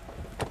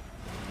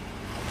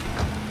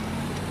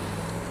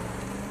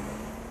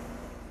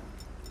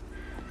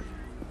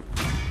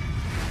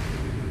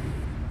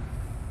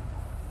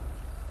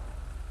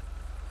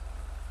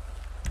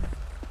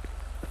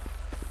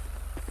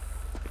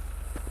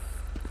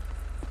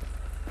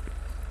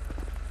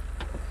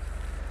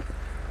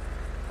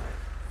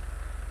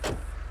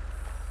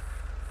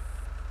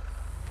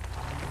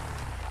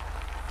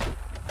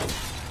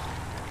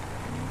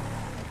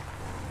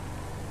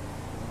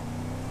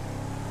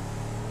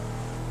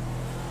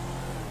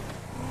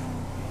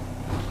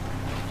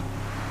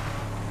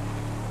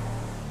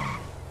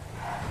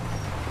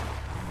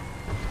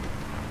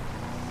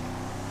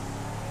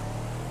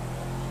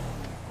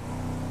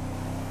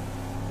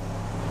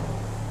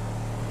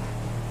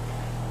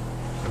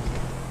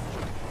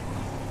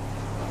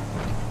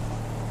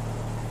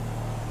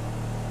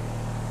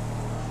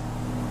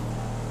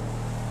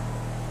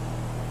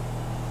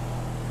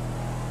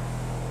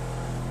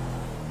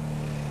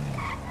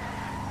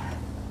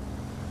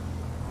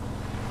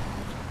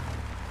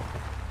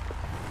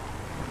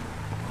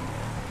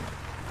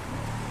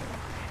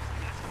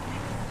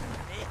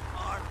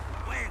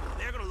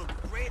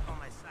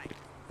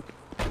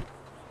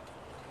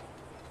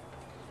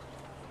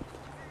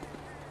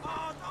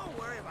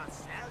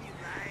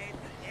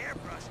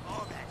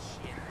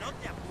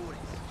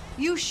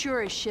 You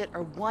sure as shit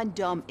are one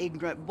dumb,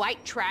 ignorant,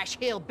 white trash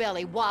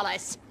hillbilly,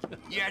 Wallace.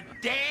 You're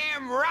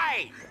damn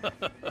right!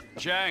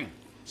 Chang,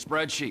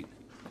 spreadsheet.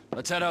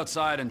 Let's head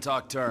outside and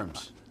talk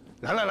terms.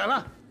 来了来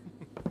了，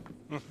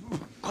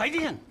快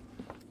点！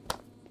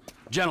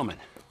 Gentlemen,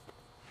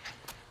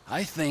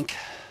 I think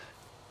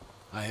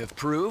I have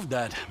proved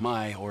that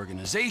my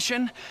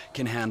organization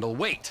can handle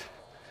weight.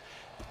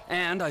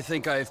 And I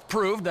think I've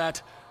proved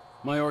that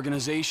my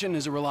organization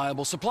is a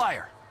reliable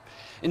supplier.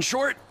 In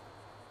short,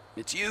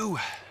 it's you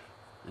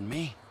and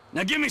me.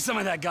 Now give me some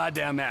of that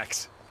goddamn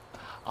X.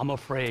 I'm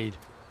afraid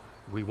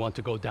we want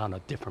to go down a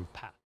different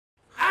path.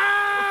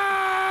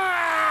 Ah!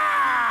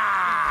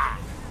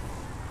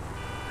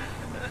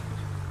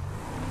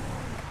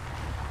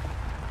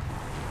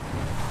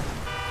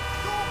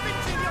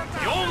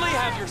 You only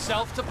have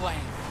yourself to blame.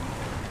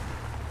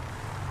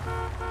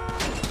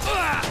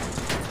 Ah!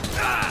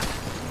 Ah!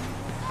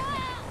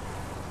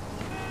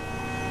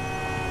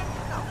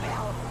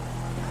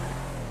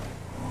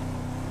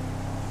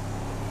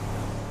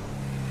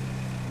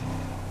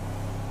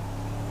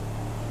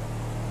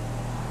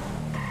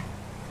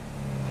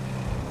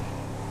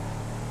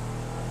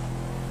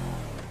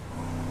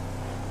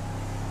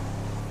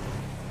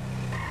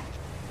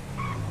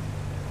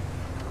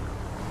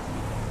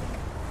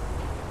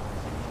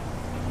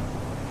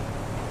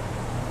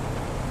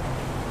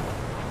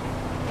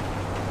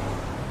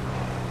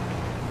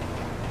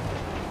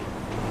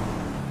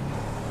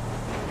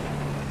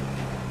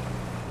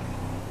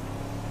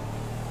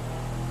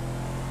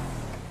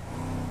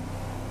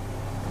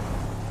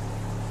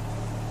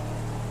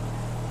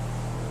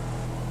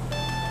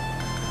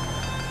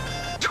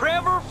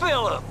 Trevor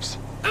Phillips.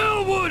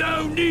 Elwood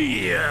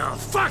O'Neill!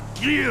 Fuck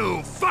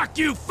you! Fuck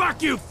you!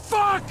 Fuck you!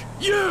 Fuck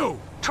you!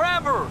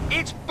 Trevor,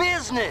 it's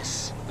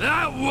business.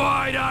 That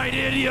wide-eyed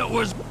idiot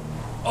was...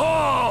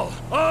 All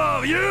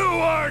of you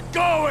are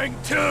going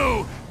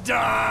to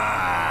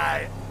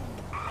die!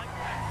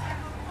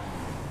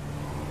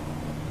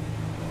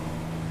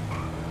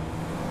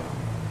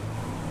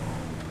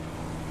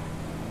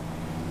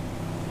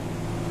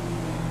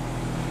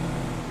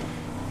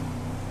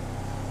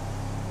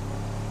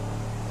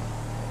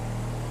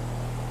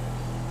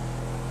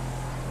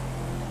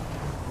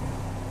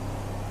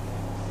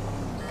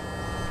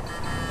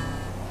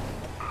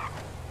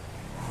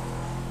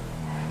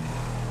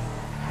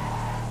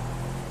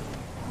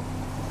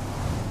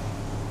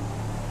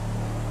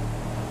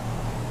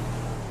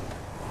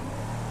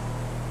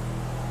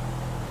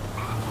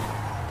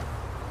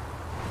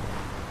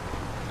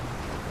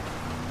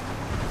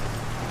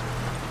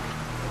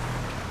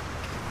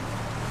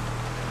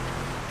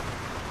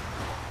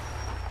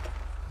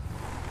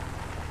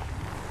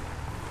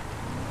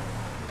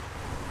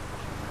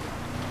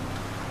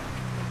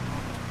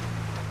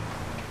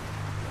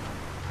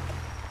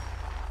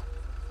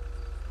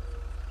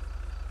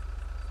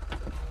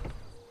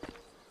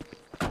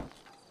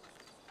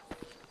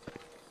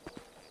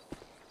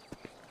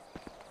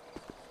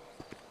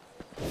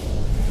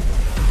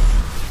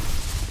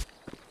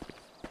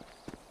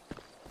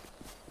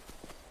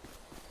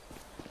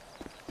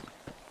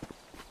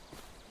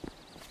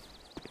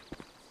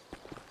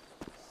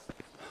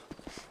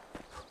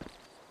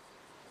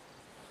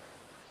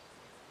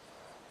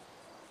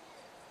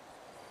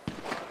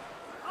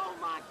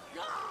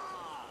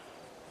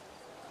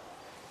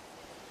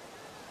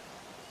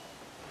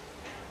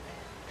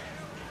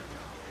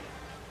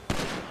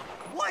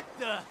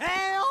 the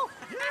hell?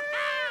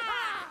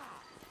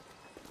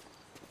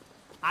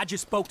 I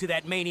just spoke to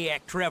that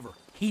maniac Trevor.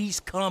 He's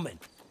coming.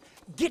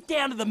 Get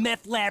down to the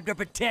meth lab to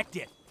protect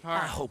it.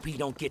 I hope he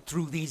don't get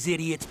through these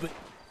idiots, but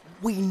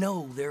we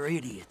know they're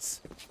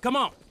idiots. Come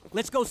on,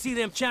 let's go see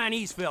them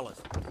Chinese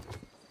fellas.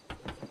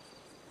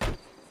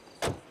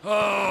 Oh,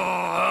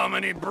 how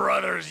many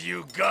brothers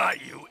you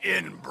got, you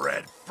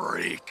inbred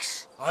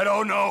freaks? I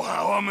don't know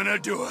how I'm gonna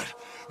do it,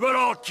 but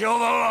I'll kill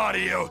the lot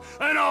of you,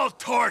 and I'll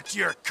torch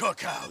your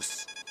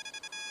cookhouse.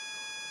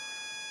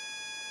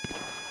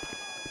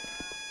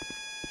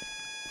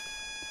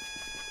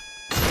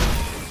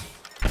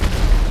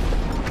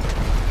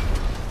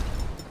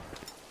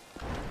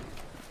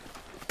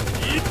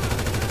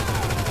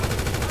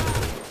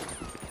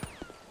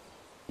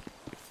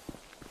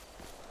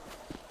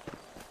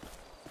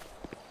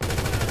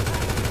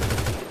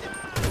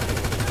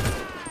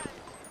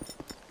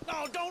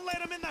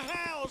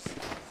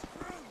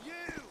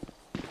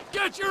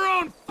 Get your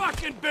own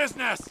fucking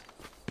business!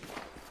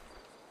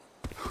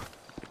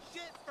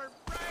 Shit for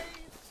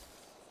brains!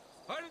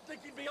 I didn't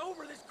think he'd be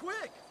over this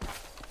quick!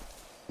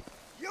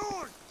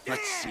 You're dead!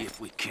 Let's see if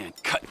we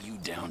can't cut you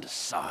down to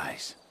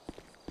size.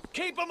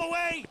 Keep him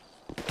away!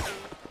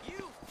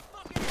 You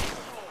fucking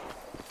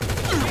asshole!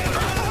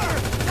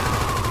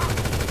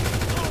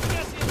 Oh,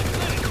 Jesse in the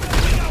clinic!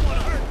 We got one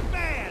hurt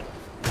bad!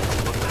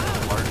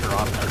 Larger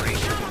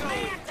operation.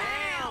 Man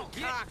down!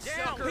 Get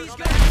down! He's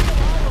gonna kill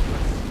all of us!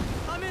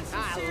 I'm in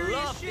some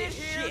serious shit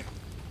here!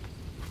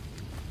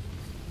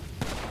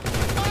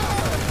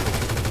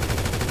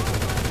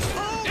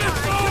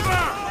 It's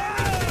over!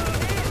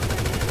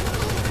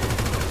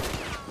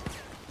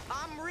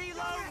 I'm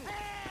reloading!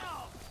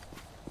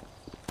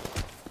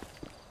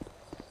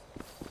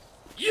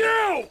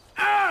 You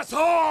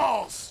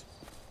assholes!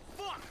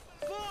 Fuck!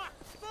 Fuck!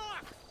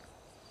 Fuck!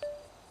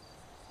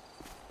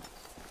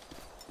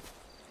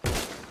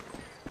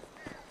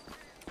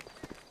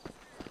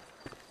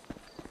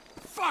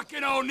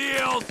 Fucking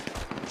O'Neills!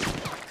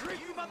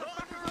 You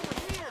motherfucker over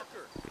here!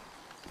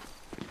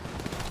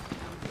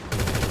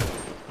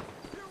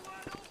 You're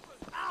wide open!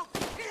 I'll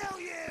kill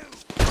you!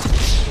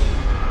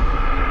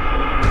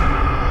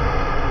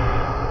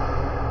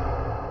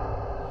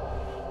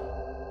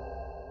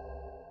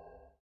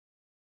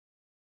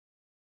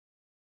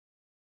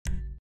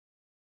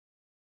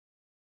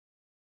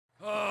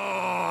 Oh,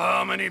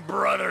 how many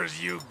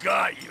brothers you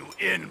got, you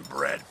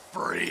inbred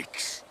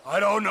freaks? I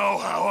don't know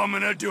how I'm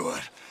gonna do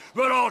it,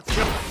 but I'll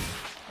kill...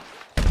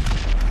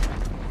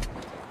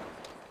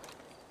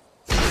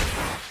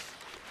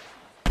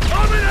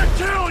 I'm gonna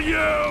kill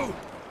you!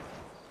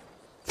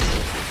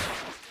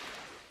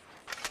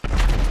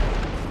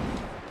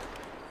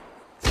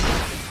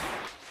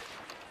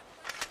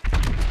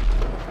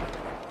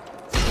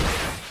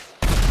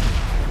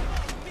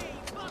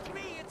 Fuck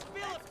me! It's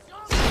Philip!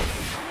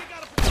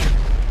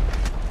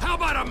 How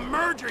about a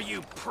merger,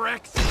 you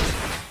pricks?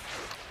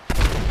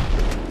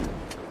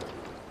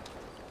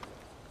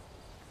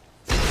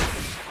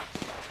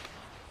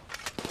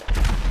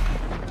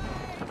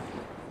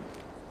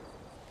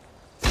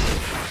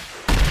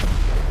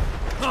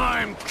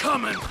 I'm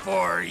coming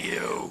for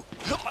you!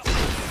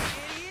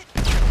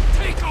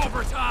 Take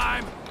over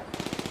time!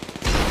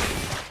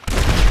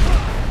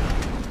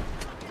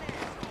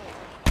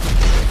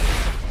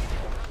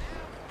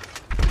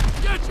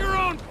 Get your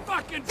own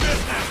fucking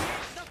business!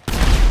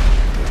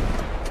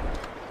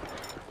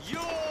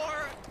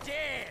 You're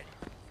dead!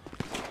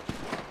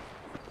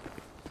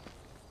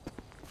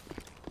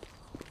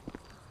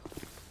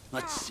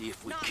 Let's see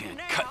if we can't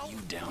cut you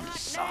down to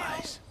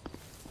size.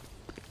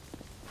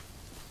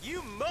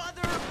 You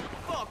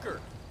motherfucker!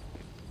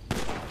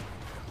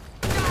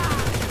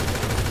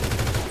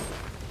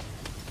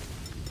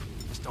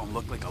 This don't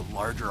look like a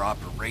larger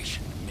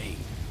operation to me.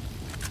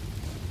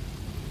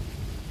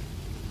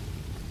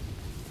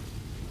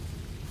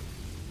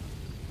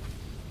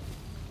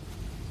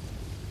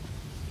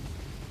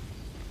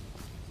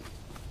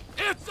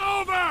 It's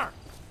over!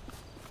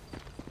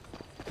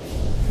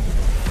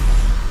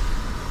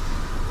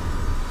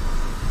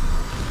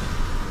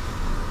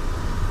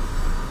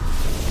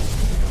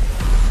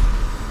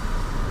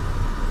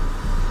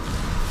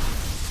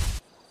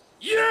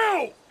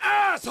 You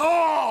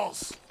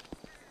assholes!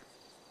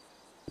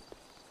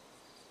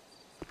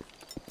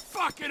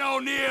 Fucking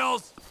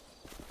O'Neills!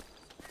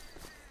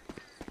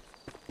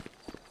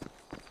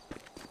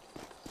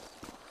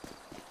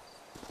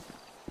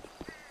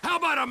 How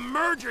about a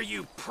merger,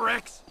 you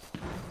pricks?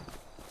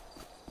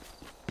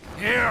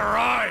 Here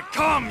I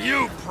come,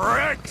 you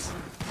pricks!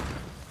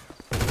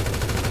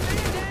 Stay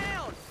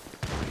down!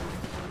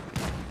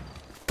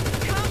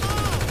 Come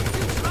on!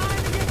 You're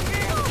trying to get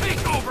killed!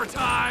 Take over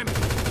time!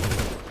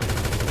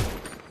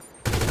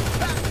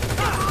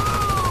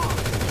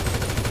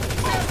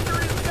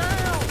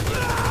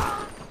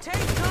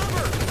 Take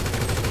cover!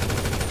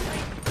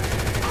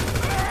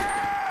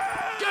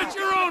 Get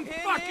your own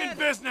fucking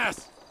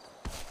business!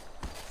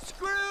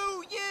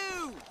 Screw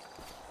you!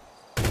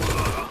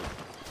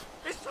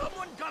 Is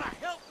someone gonna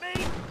help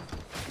me?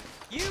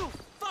 You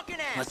fucking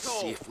Let's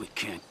see if we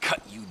can't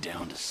cut you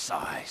down to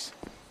size.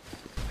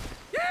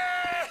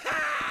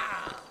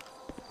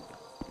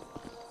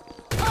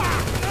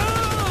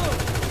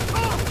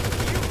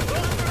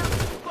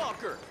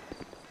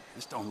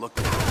 This don't look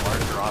like a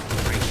larger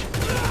operation.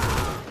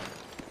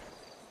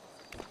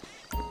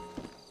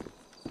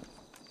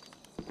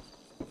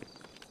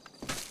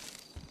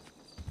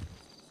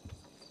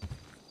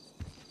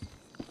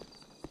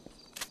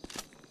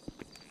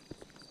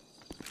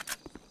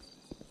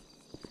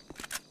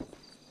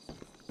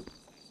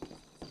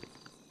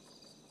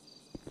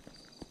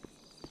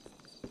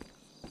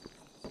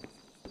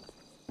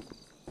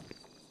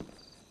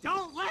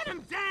 Don't let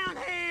him down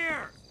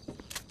here!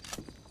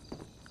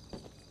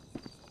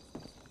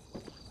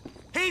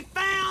 He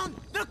found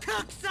the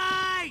cook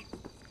site!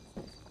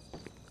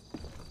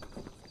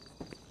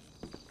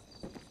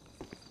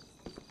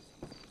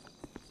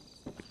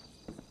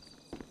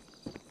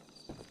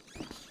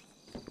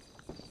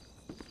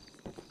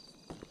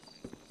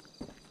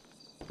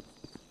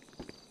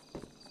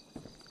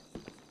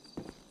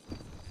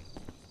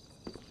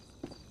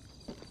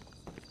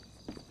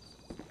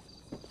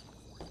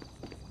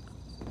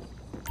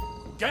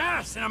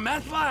 Gas in a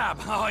meth lab!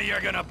 Oh, you're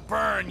gonna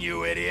burn,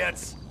 you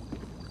idiots!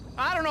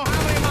 I don't know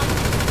how many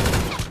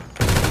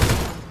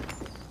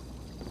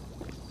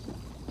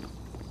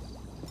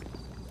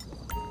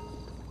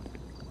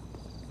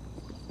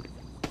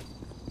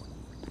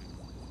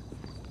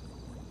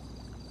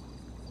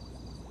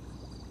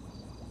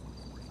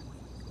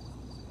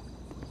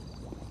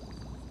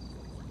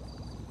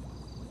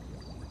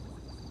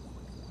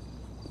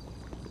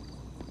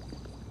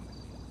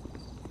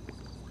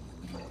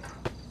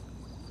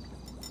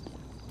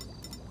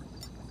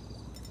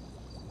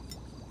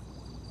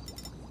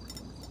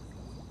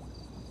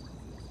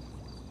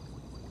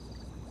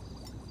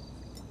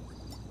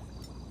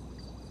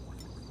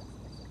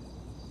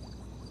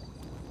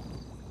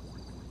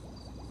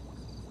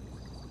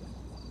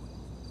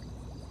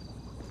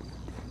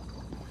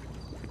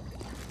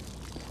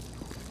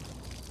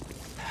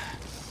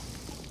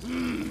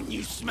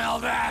You smell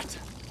that?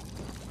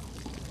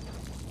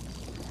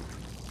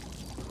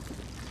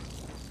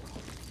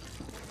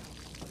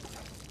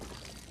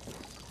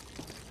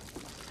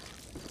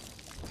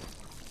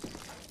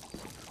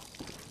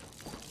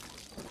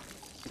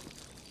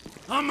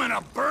 I'm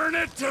gonna burn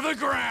it to the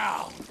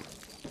ground!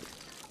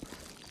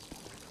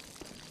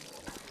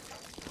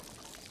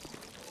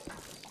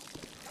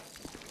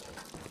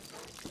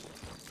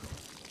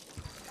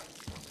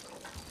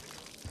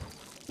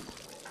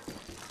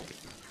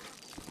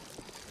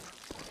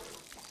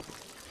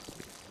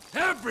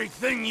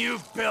 Everything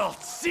you've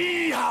built,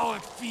 see how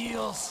it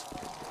feels?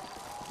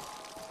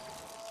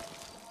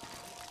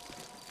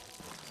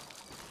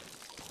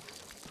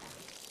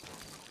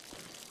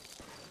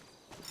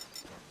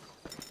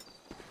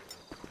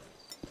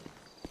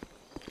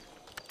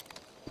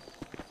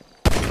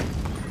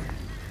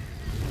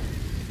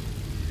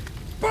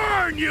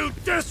 Burn, you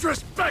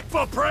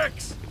disrespectful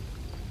pricks!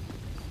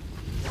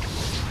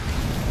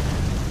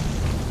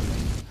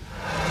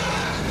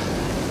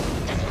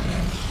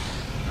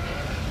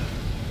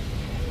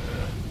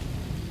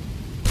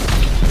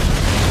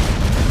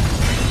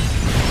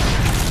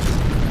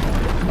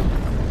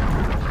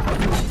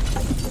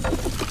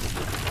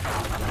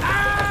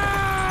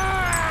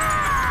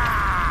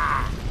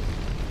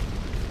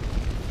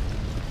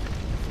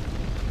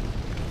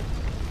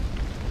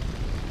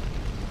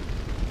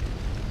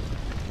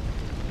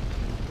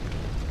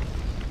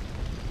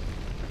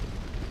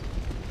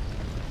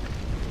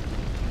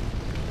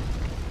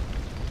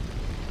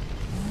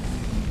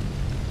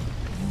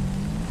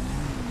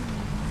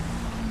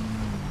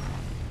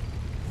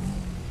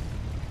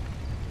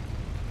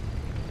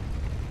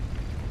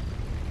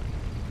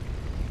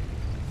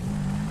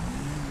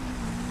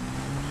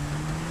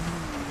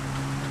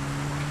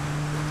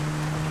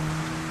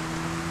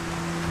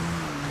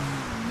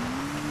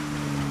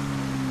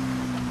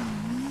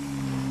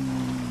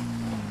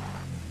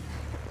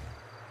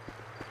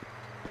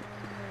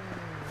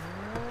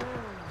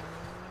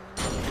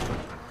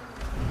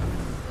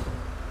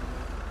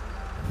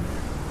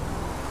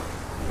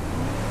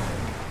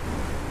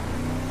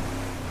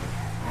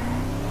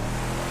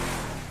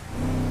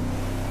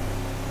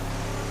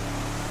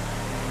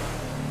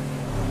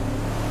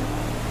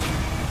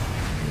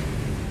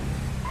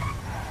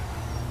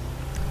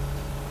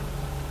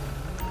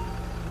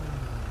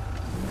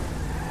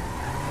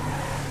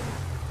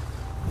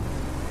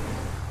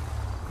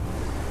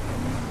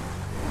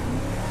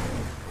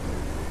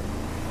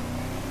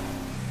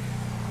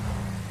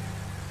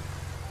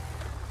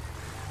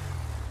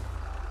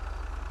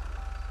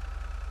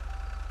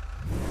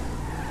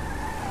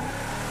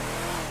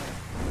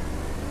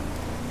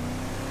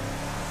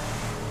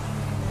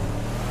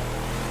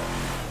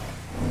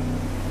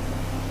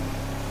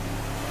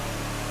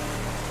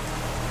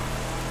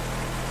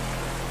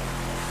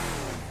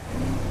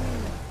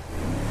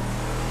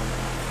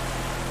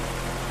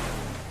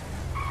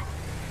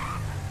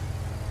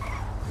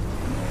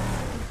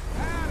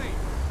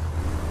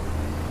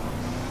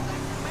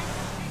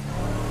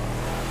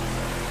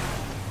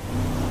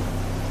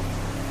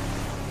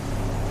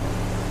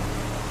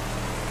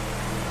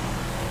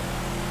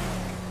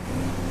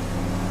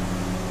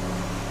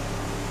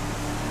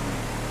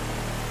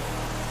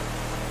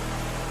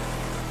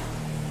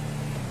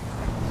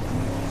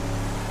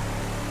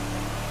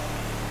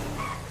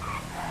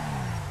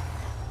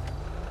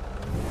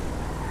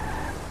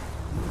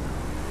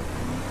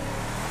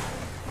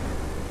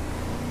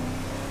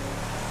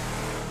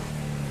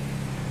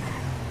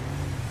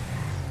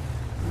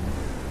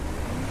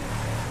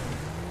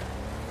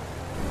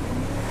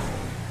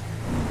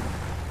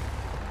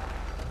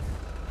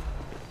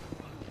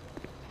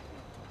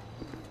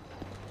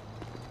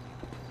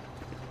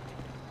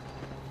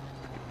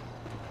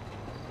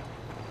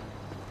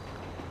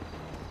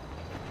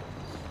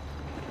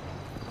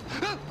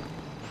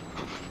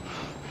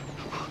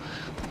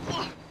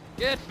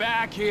 Get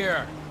back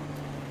here!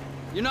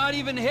 You're not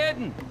even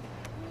hidden!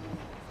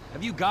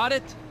 Have you got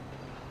it?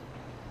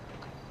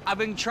 I've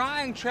been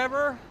trying,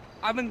 Trevor.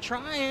 I've been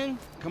trying.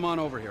 Come on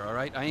over here, all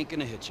right? I ain't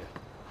gonna hit you.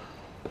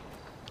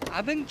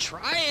 I've been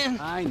trying.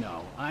 I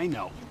know, I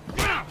know.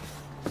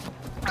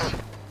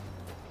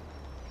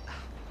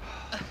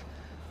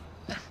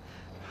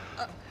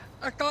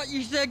 I thought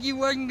you said you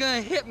wasn't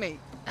gonna hit me.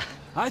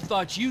 I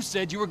thought you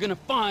said you were gonna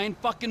find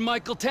fucking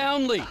Michael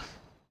Townley.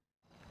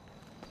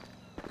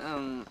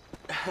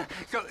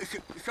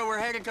 So we're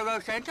headed to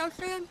Los Santos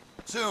then?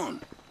 Soon.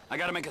 I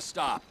gotta make a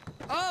stop.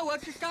 Oh,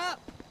 what's the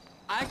stop?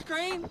 Ice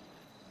cream?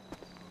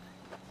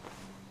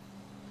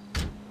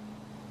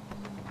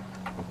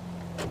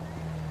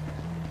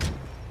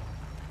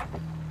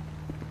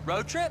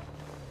 Road trip?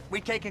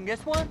 We taking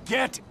this one?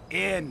 Get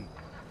in!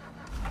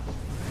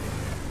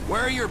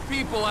 Where are your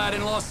people at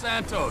in Los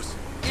Santos?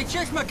 It's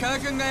just my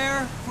cousin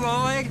there,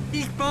 Floyd.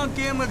 He's bunked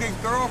in with his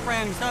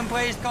girlfriend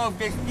someplace called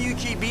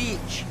Vespucci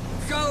Beach.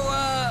 So,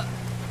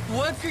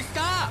 what's the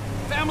stop?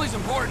 Family's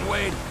important,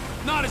 Wade.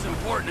 Not as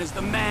important as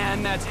the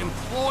man that's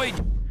employed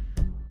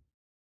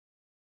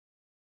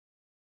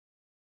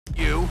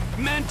you,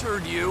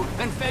 mentored you,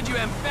 and fed you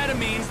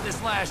amphetamines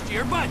this last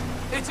year, but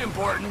it's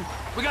important.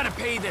 We gotta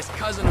pay this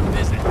cousin a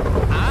visit.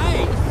 I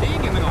ain't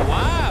seen him in a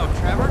while,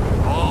 Trevor.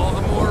 All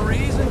the more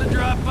reason to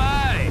drop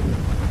by.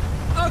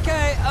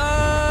 Okay,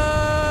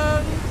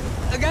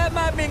 that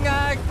might be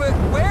nice, but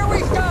where are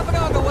we stopping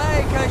on the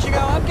way? Cause, you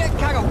know, I'm getting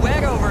kind of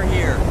wet over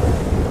here.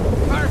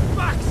 For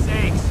fuck's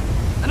sakes!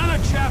 Another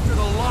chapter of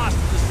the lost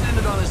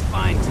descended on this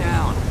fine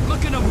town,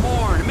 looking to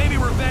mourn and maybe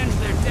revenge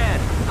their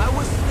dead. I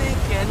was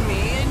thinking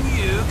me and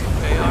you could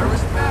pay our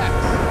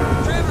respects.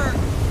 Trevor,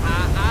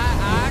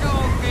 I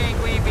don't think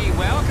we'd be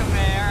welcome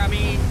there. I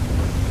mean,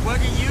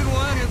 wasn't you the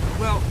one who,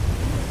 well,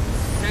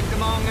 sent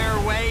them on their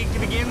way to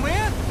begin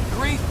with?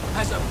 Grief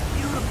has a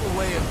beautiful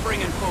way of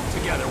bringing folk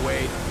together,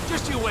 Wade.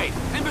 Just you wait.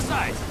 And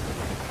besides,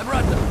 I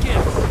brought them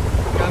gifts.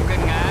 Something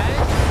nice?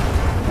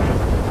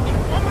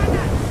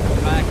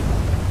 Like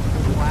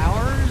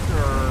flowers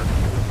or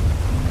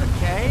a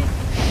cake?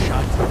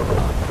 Shut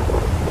up.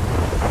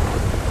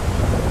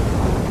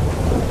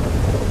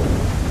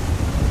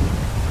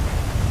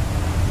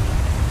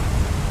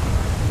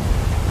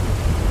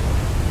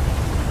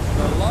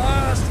 The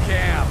Lost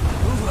Camp.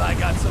 Ooh, I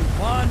got some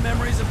fond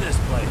memories of this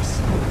place.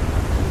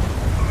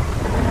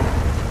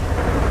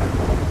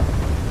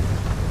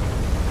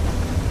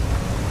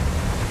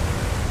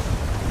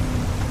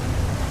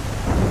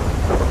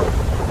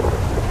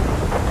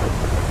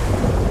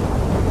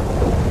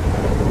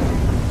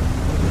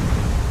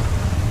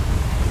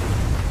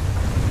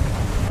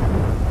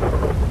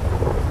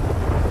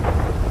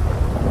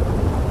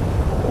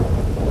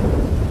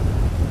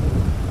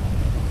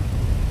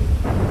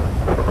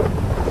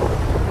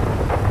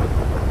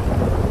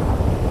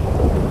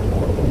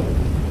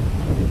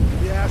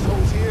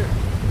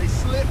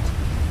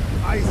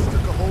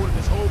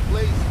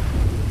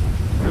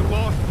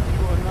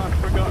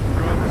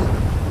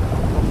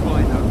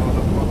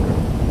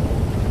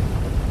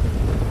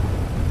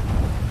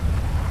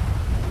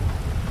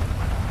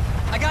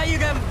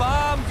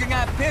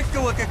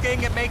 The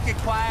thing that makes it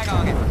quiet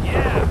on it.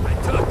 Yeah, I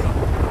took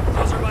them.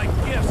 Those are my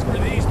gifts for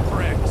these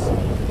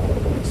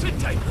pricks. Sit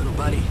tight, little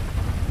buddy.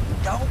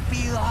 Don't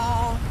be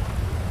long.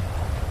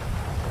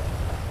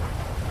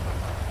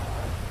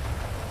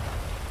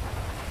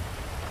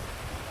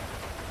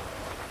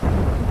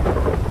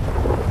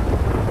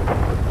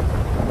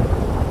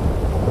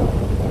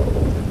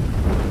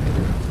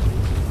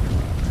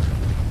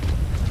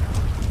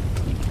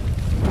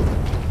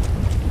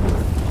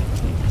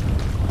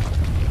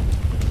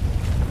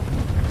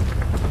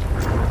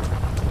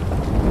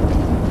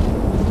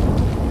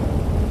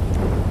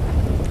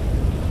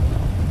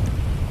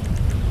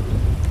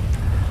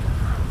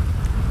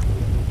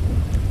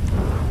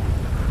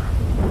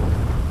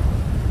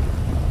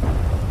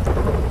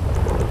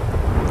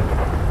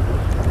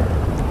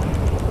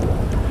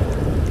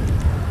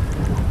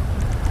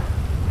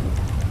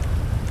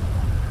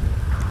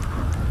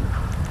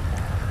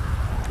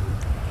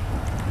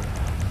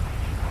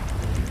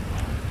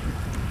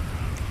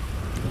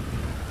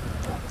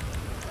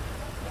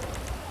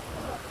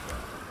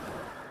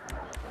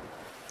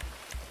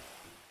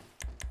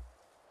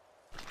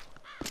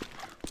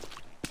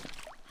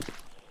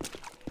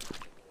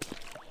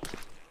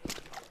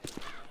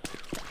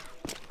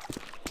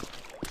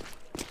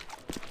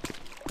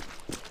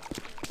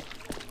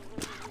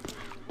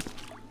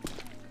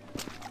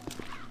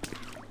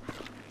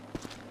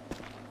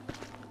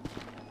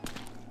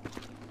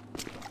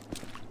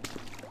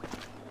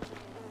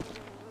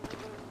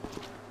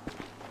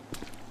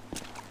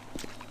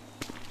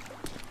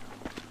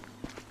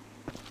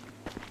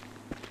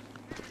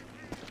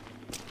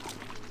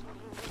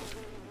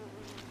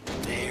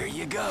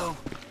 You go.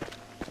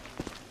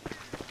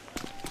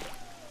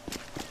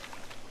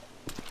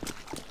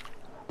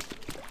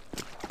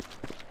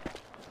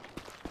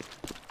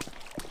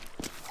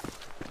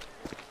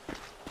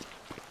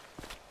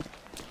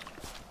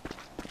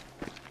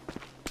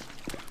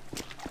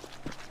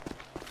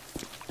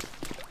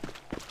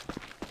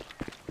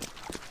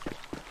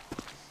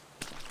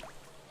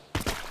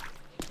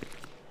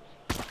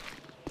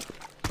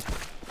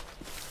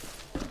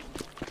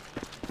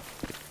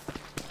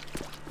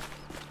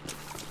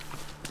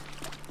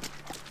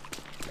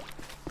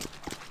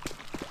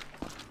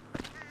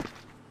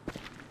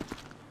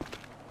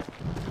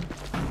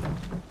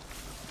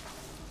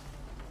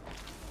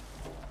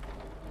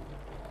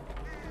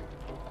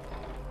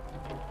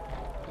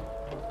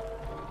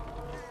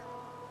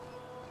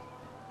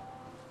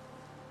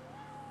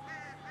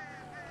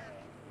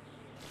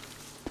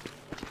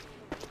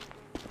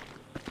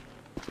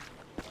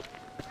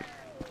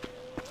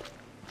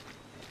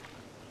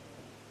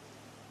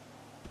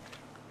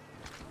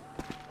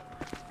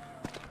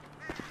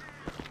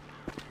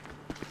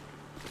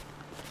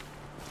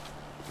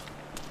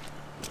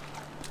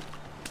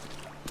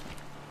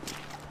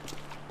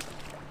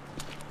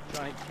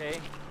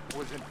 AK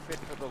wasn't fit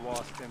for the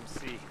Lost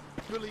MC.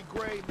 Billy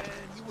Gray,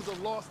 man, he was a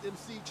Lost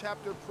MC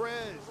chapter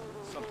prez.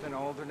 Something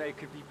Alderney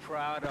could be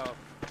proud of.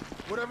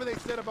 Whatever they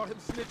said about him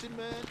snitching,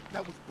 man,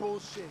 that was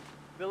bullshit.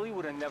 Billy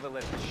would have never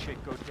let this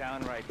shit go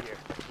down right here.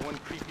 One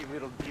creepy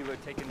little dealer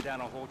taking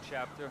down a whole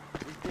chapter.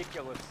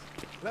 Ridiculous.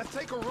 Let's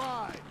take a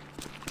ride.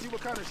 See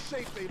what kind of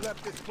shape they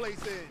left this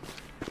place in.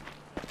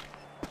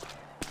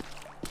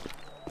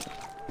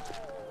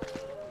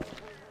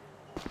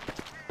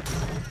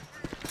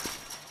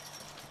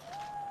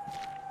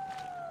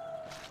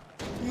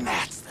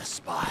 That's the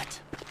spot.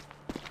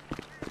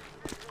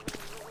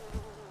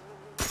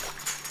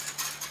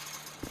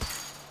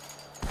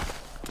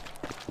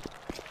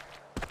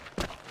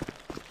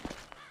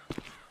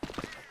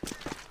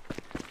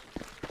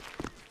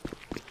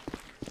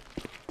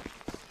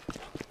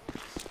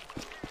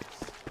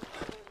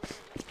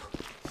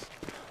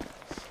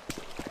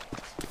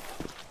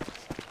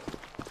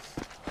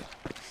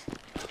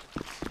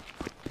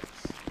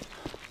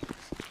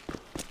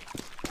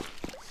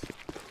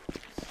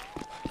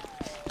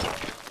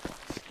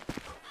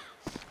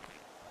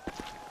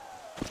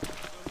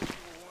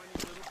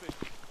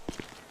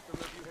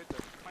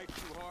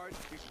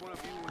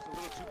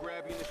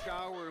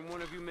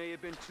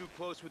 Too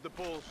close with the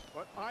bulls.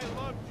 But I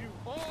loved you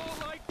all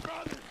like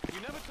brothers.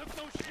 You never took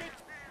no shit.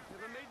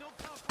 Never made no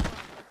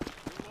compromise.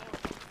 You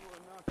lost, you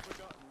are not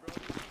forgotten,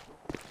 brother.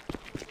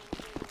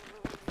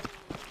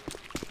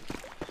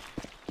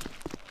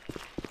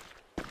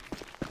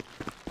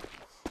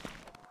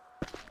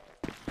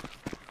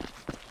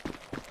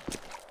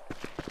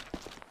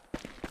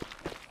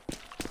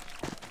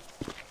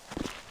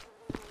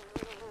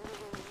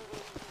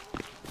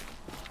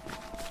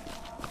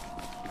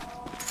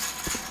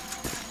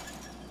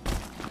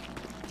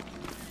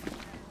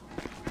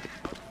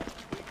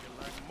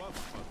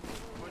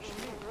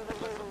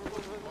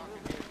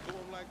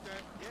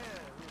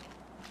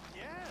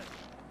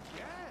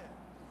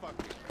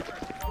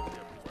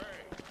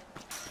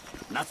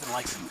 Nothing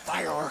like some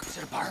fireworks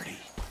at a party.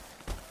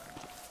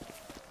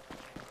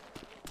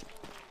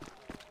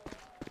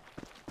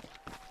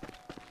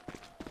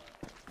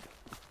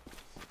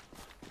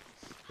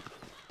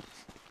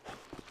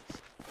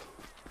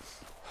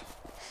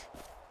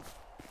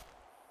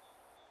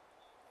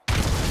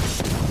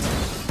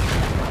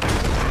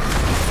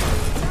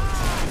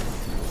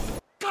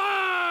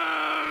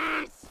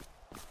 Guns!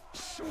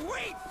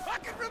 Sweet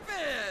fucking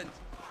revenge!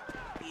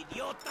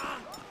 Idiota!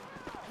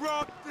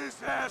 Drop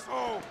this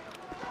asshole!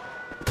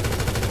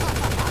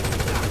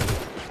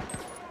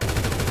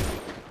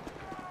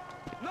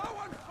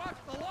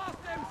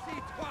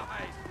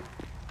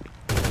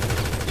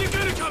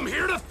 Come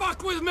here to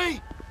fuck with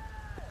me?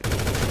 We're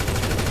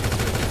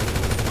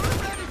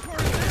ready for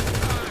it this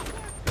time!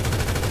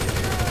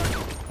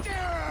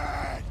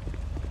 Dead!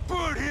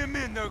 Put him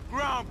in the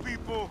ground,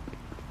 people!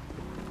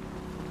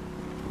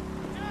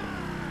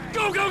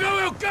 Go, go,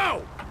 go, go,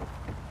 go!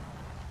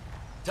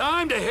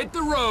 Time to hit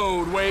the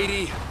road,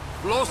 Wadey.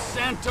 Los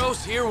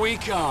Santos, here we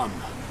come.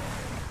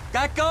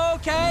 That go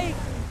okay?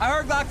 I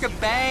heard lots of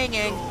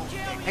banging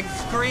and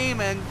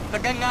screaming,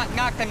 but then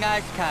not the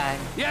nice kind.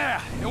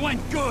 Yeah, it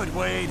went good,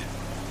 Wade.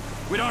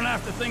 We don't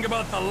have to think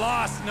about the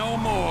loss no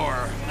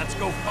more. Let's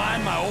go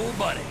find my old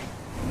buddy.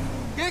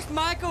 This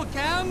Michael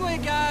Townley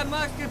guy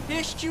must have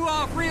pissed you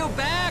off real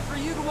bad for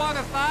you to want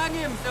to find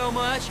him so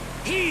much.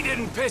 He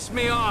didn't piss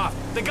me off.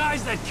 The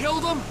guys that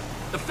killed him,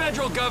 the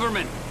federal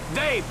government,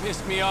 they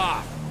pissed me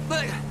off.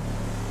 But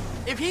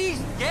if he's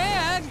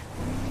dead,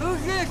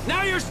 who's this?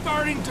 Now you're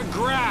starting to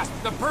grasp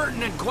the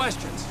pertinent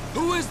questions.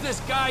 Who is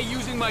this guy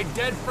using my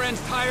dead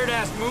friend's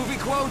tired-ass movie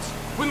quotes?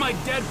 With my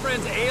dead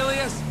friend's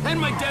alias? And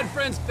my dead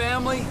friend's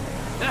family?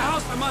 And a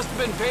house I must have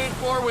been paid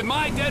for with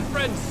my dead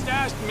friend's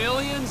stashed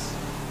millions?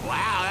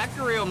 Wow, that's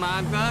a real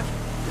mindfuck.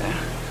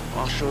 Yeah,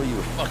 I'll show you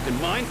a fucking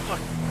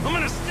mindfuck. I'm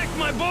gonna stick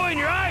my boy in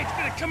your eye. It's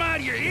gonna come out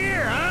of your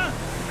ear, huh?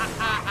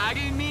 I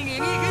didn't mean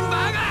anything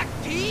by that,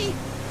 T.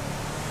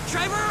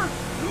 Trevor?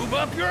 Lube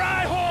up your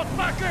eye hole,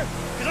 fucker,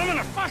 because I'm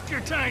gonna fuck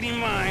your tiny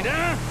mind,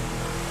 huh?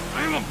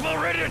 I'm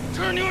about ready to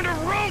turn you into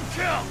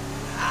roadkill!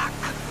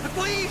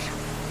 Please,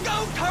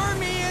 don't turn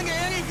me into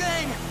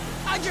anything!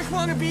 I just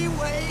want to be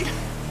Wade.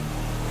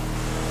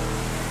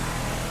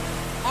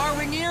 Are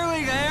we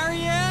nearly there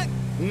yet?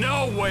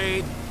 No,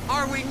 Wade.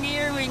 Are we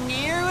nearly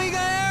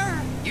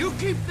there? You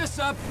keep this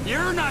up,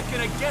 you're not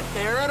gonna get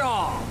there at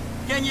all.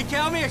 Can you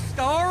tell me a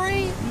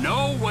story?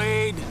 No,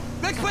 Wade.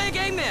 Let's play a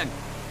game then.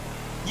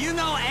 You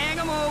know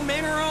animal,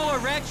 mineral, or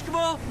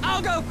vegetable?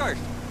 I'll go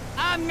first.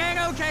 I'm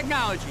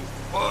nanotechnology.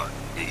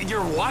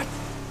 You're what?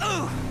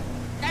 Ooh,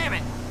 damn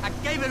it. I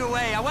gave it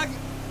away. I wasn't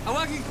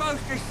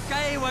supposed to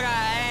say what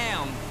I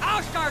am.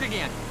 I'll start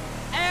again.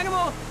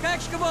 Animal,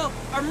 vegetable,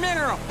 or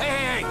mineral?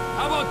 Hey,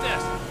 how about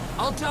this?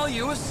 I'll tell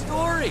you a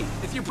story,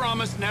 if you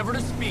promise never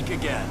to speak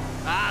again.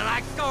 I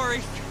like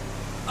stories.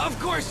 Of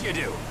course you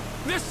do.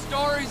 This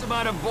story's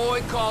about a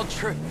boy called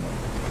Trisha.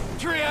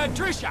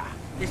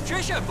 Is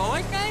Trisha a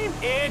boy's name?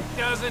 It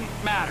doesn't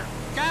matter.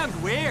 Sounds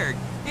weird.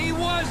 He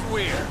was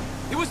weird.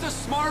 He was the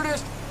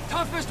smartest,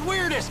 toughest,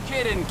 weirdest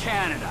kid in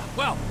Canada.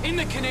 Well, in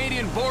the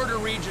Canadian border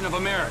region of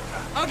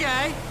America.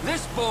 Okay.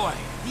 This boy,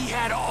 he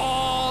had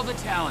all the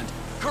talent,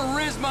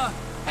 charisma,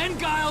 and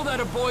guile that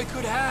a boy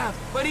could have,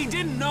 but he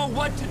didn't know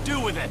what to do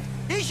with it.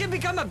 He should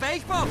become a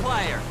baseball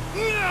player.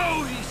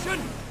 No, he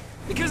shouldn't.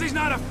 Because he's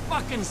not a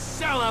fucking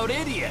sellout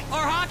idiot. Or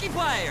hockey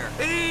player.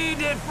 He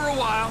did for a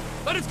while,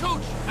 but his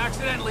coach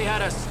accidentally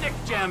had a stick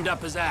jammed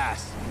up his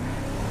ass.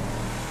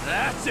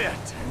 That's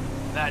it.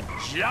 That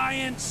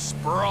giant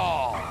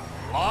sprawl.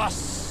 Los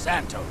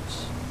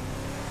Santos.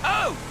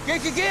 Oh!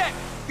 Get!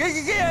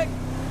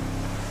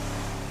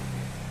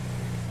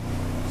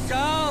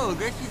 So,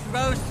 this is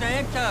Los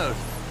Santos.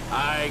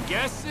 I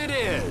guess it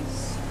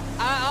is.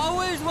 I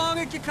always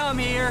wanted to come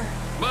here.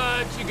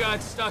 But you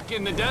got stuck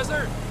in the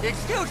desert? It's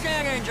still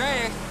San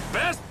Andreas.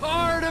 Best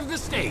part of the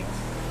state.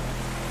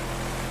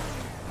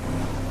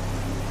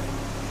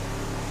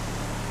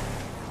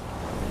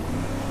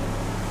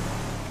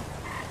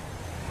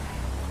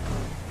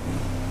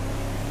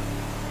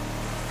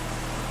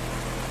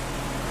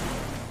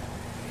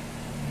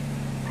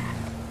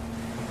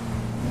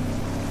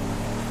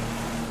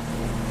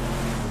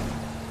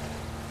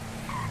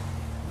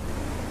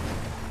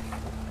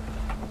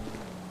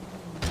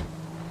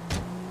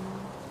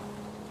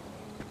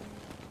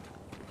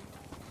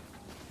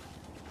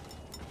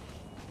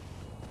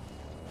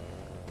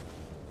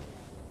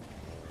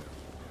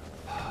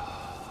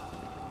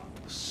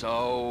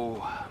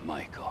 So,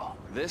 Michael,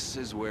 this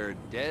is where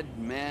dead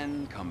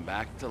men come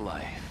back to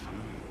life.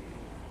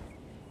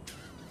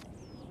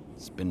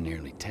 It's been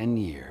nearly 10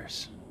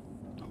 years.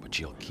 Oh, but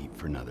you'll keep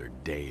for another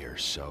day or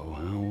so,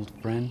 huh, old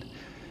friend?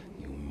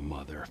 You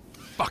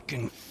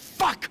motherfucking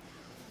fuck!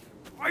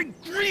 I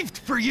grieved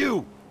for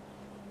you!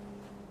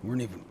 You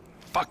weren't even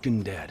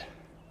fucking dead.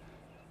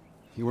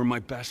 You were my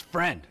best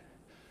friend.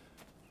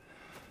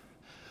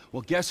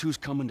 Well, guess who's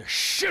coming to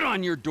shit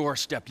on your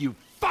doorstep, you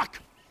fuck!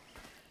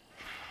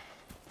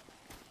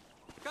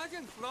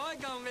 Cousin Floyd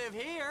don't live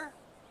here.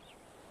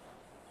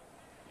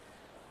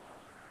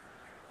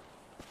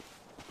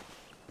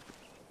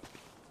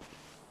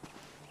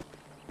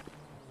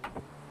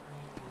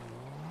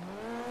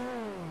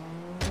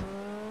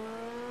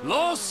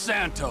 Los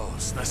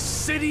Santos, the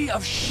city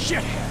of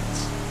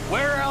shitheads.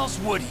 Where else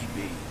would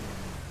he be?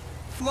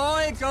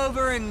 Floyd's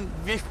over in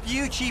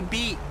Vespucci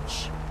Beach.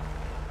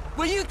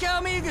 Will you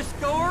tell me the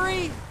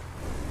story?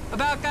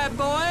 About that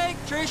boy,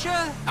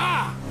 Trisha?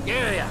 Ah,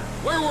 yeah.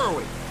 Where were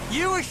we?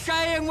 You were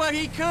saying what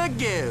he could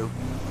do.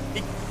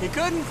 He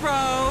couldn't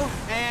throw,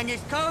 and his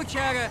coach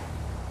had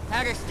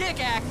a stick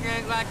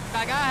accident like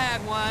I had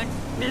one.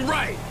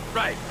 Right.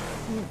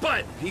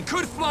 But he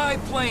could fly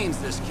planes,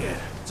 this kid.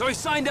 So he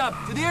signed up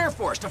to the Air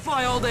Force to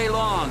fly all day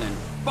long and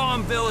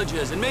bomb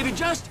villages and maybe,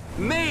 just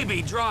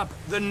maybe, drop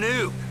the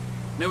nuke.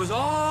 And it was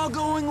all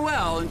going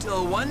well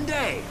until one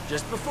day,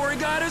 just before he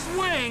got his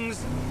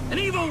wings, an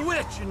evil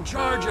witch in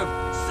charge of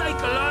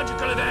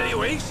psychological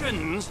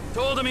evaluations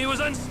told him he was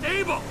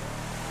unstable.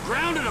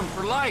 Grounded him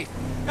for life.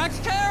 That's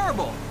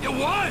terrible. It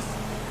was.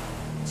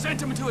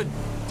 Sent him into a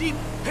deep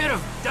pit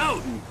of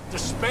doubt and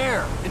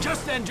despair. And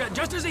just then,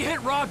 just as he hit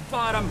rock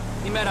bottom,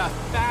 he met a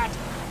fat,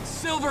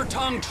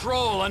 silver-tongued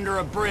troll under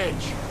a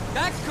bridge.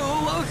 That's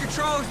cool. What was the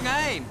troll's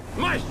name?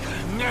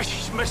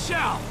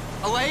 Michelle.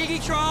 A lady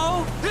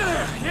troll?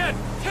 He had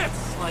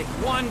tits like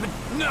one, but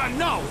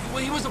no,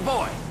 he was a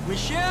boy.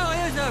 Michelle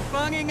is a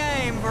funny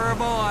name for a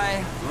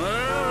boy.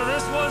 Well,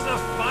 this was a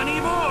funny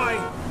boy.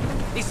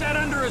 He sat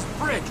under his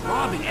bridge,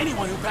 robbing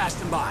anyone who passed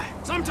him by.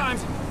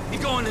 Sometimes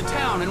he'd go into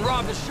town and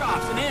rob the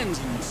shops and inns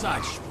and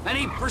such. And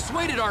he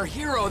persuaded our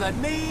hero that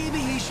maybe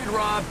he should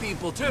rob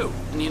people too.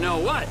 And you know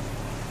what?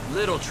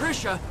 Little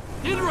Trisha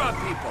did rob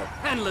people,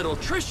 and little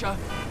Trisha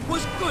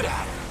was good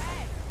at it.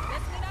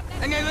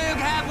 And they lived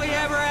happily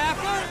ever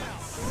after?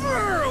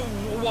 For a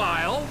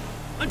while.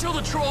 Until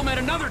the troll met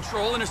another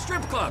troll in a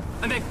strip club,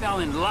 and they fell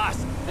in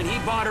lust, and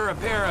he bought her a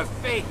pair of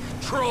fake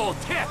troll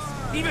tits,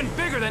 even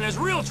bigger than his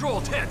real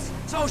troll tits,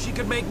 so she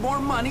could make more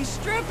money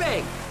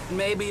stripping.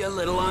 Maybe a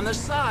little on the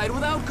side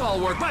without call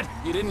work, but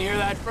you didn't hear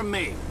that from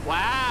me.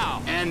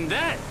 Wow. And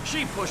then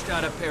she pushed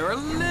out a pair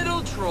of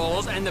little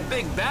trolls, and the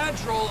big bad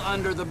troll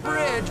under the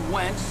bridge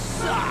went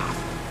soft.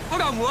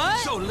 Hold on, what?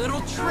 So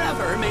little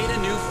Trevor made a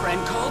new friend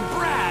called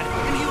Brad,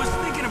 and he was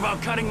thinking about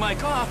cutting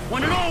Mike off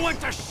when it all went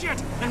to shit,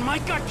 and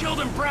Mike got killed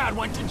and Brad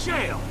went to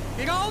jail.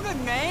 Did all the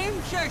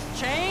names just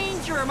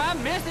change, or am I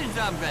missing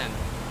something?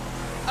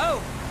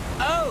 Oh,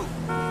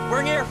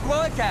 we're near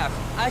Floyd's house.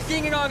 I've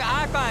seen it on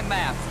iPhone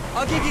maps.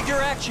 I'll give you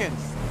directions.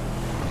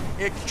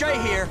 It's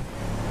straight here.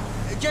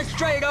 Just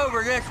straight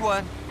over this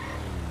one.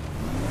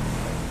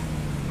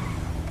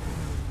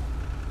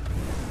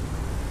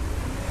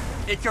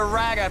 It's a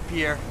right up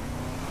here.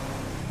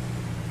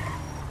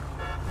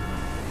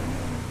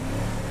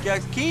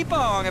 Just keep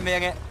on a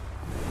minute.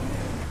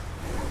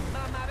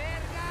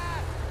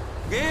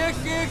 This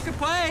is the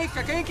place.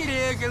 I think it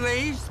is, at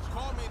least.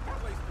 Call me at the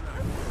place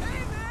tonight. Hey,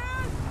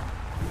 man!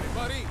 Hey,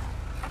 buddy.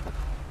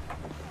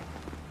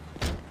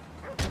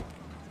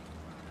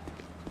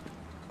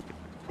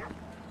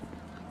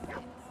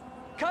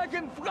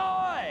 cousin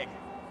Floyd!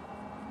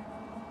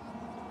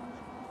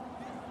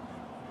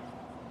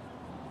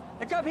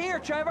 It's up here,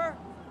 Trevor!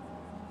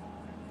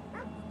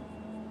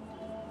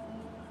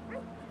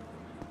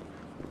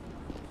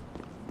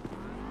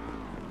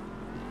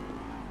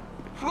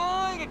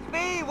 Floyd, it's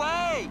me,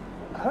 Wade!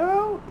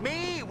 Who?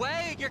 Me,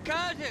 Wade, your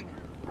cousin!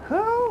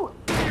 Who?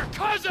 Your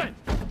cousin!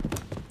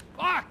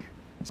 Fuck!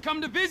 He's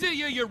come to visit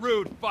you, you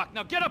rude fuck.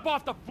 Now get up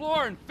off the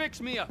floor and fix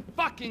me a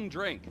fucking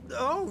drink.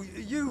 Oh,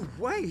 you,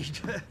 Wade.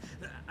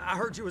 I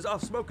heard you was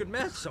off smoking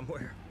meth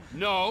somewhere.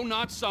 No,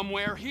 not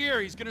somewhere.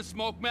 Here. He's gonna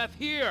smoke meth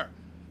here.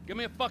 Give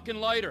me a fucking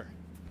lighter.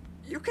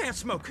 You can't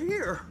smoke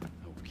here.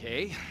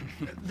 Okay.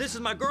 This is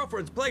my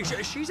girlfriend's place.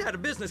 She's at a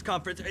business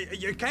conference.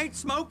 You can't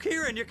smoke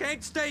here and you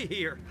can't stay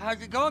here.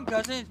 How's it going,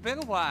 cousin? It's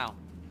been a while.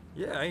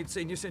 Yeah, I ain't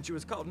seen you since you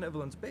was caught in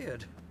Evelyn's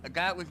bed.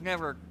 That was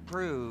never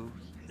proved.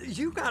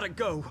 You gotta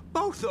go,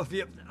 both of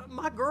you.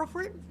 My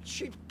girlfriend,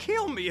 she'd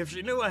kill me if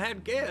she knew I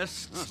had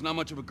guests. Well, it's not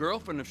much of a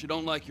girlfriend if she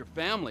don't like your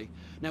family.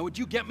 Now, would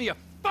you get me a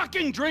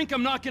fucking drink?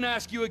 I'm not gonna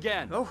ask you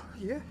again. Oh,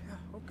 yeah,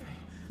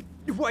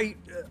 okay. Wait,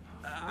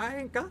 I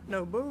ain't got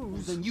no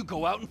booze. Then you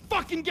go out and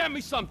fucking get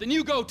me something.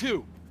 You go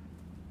too.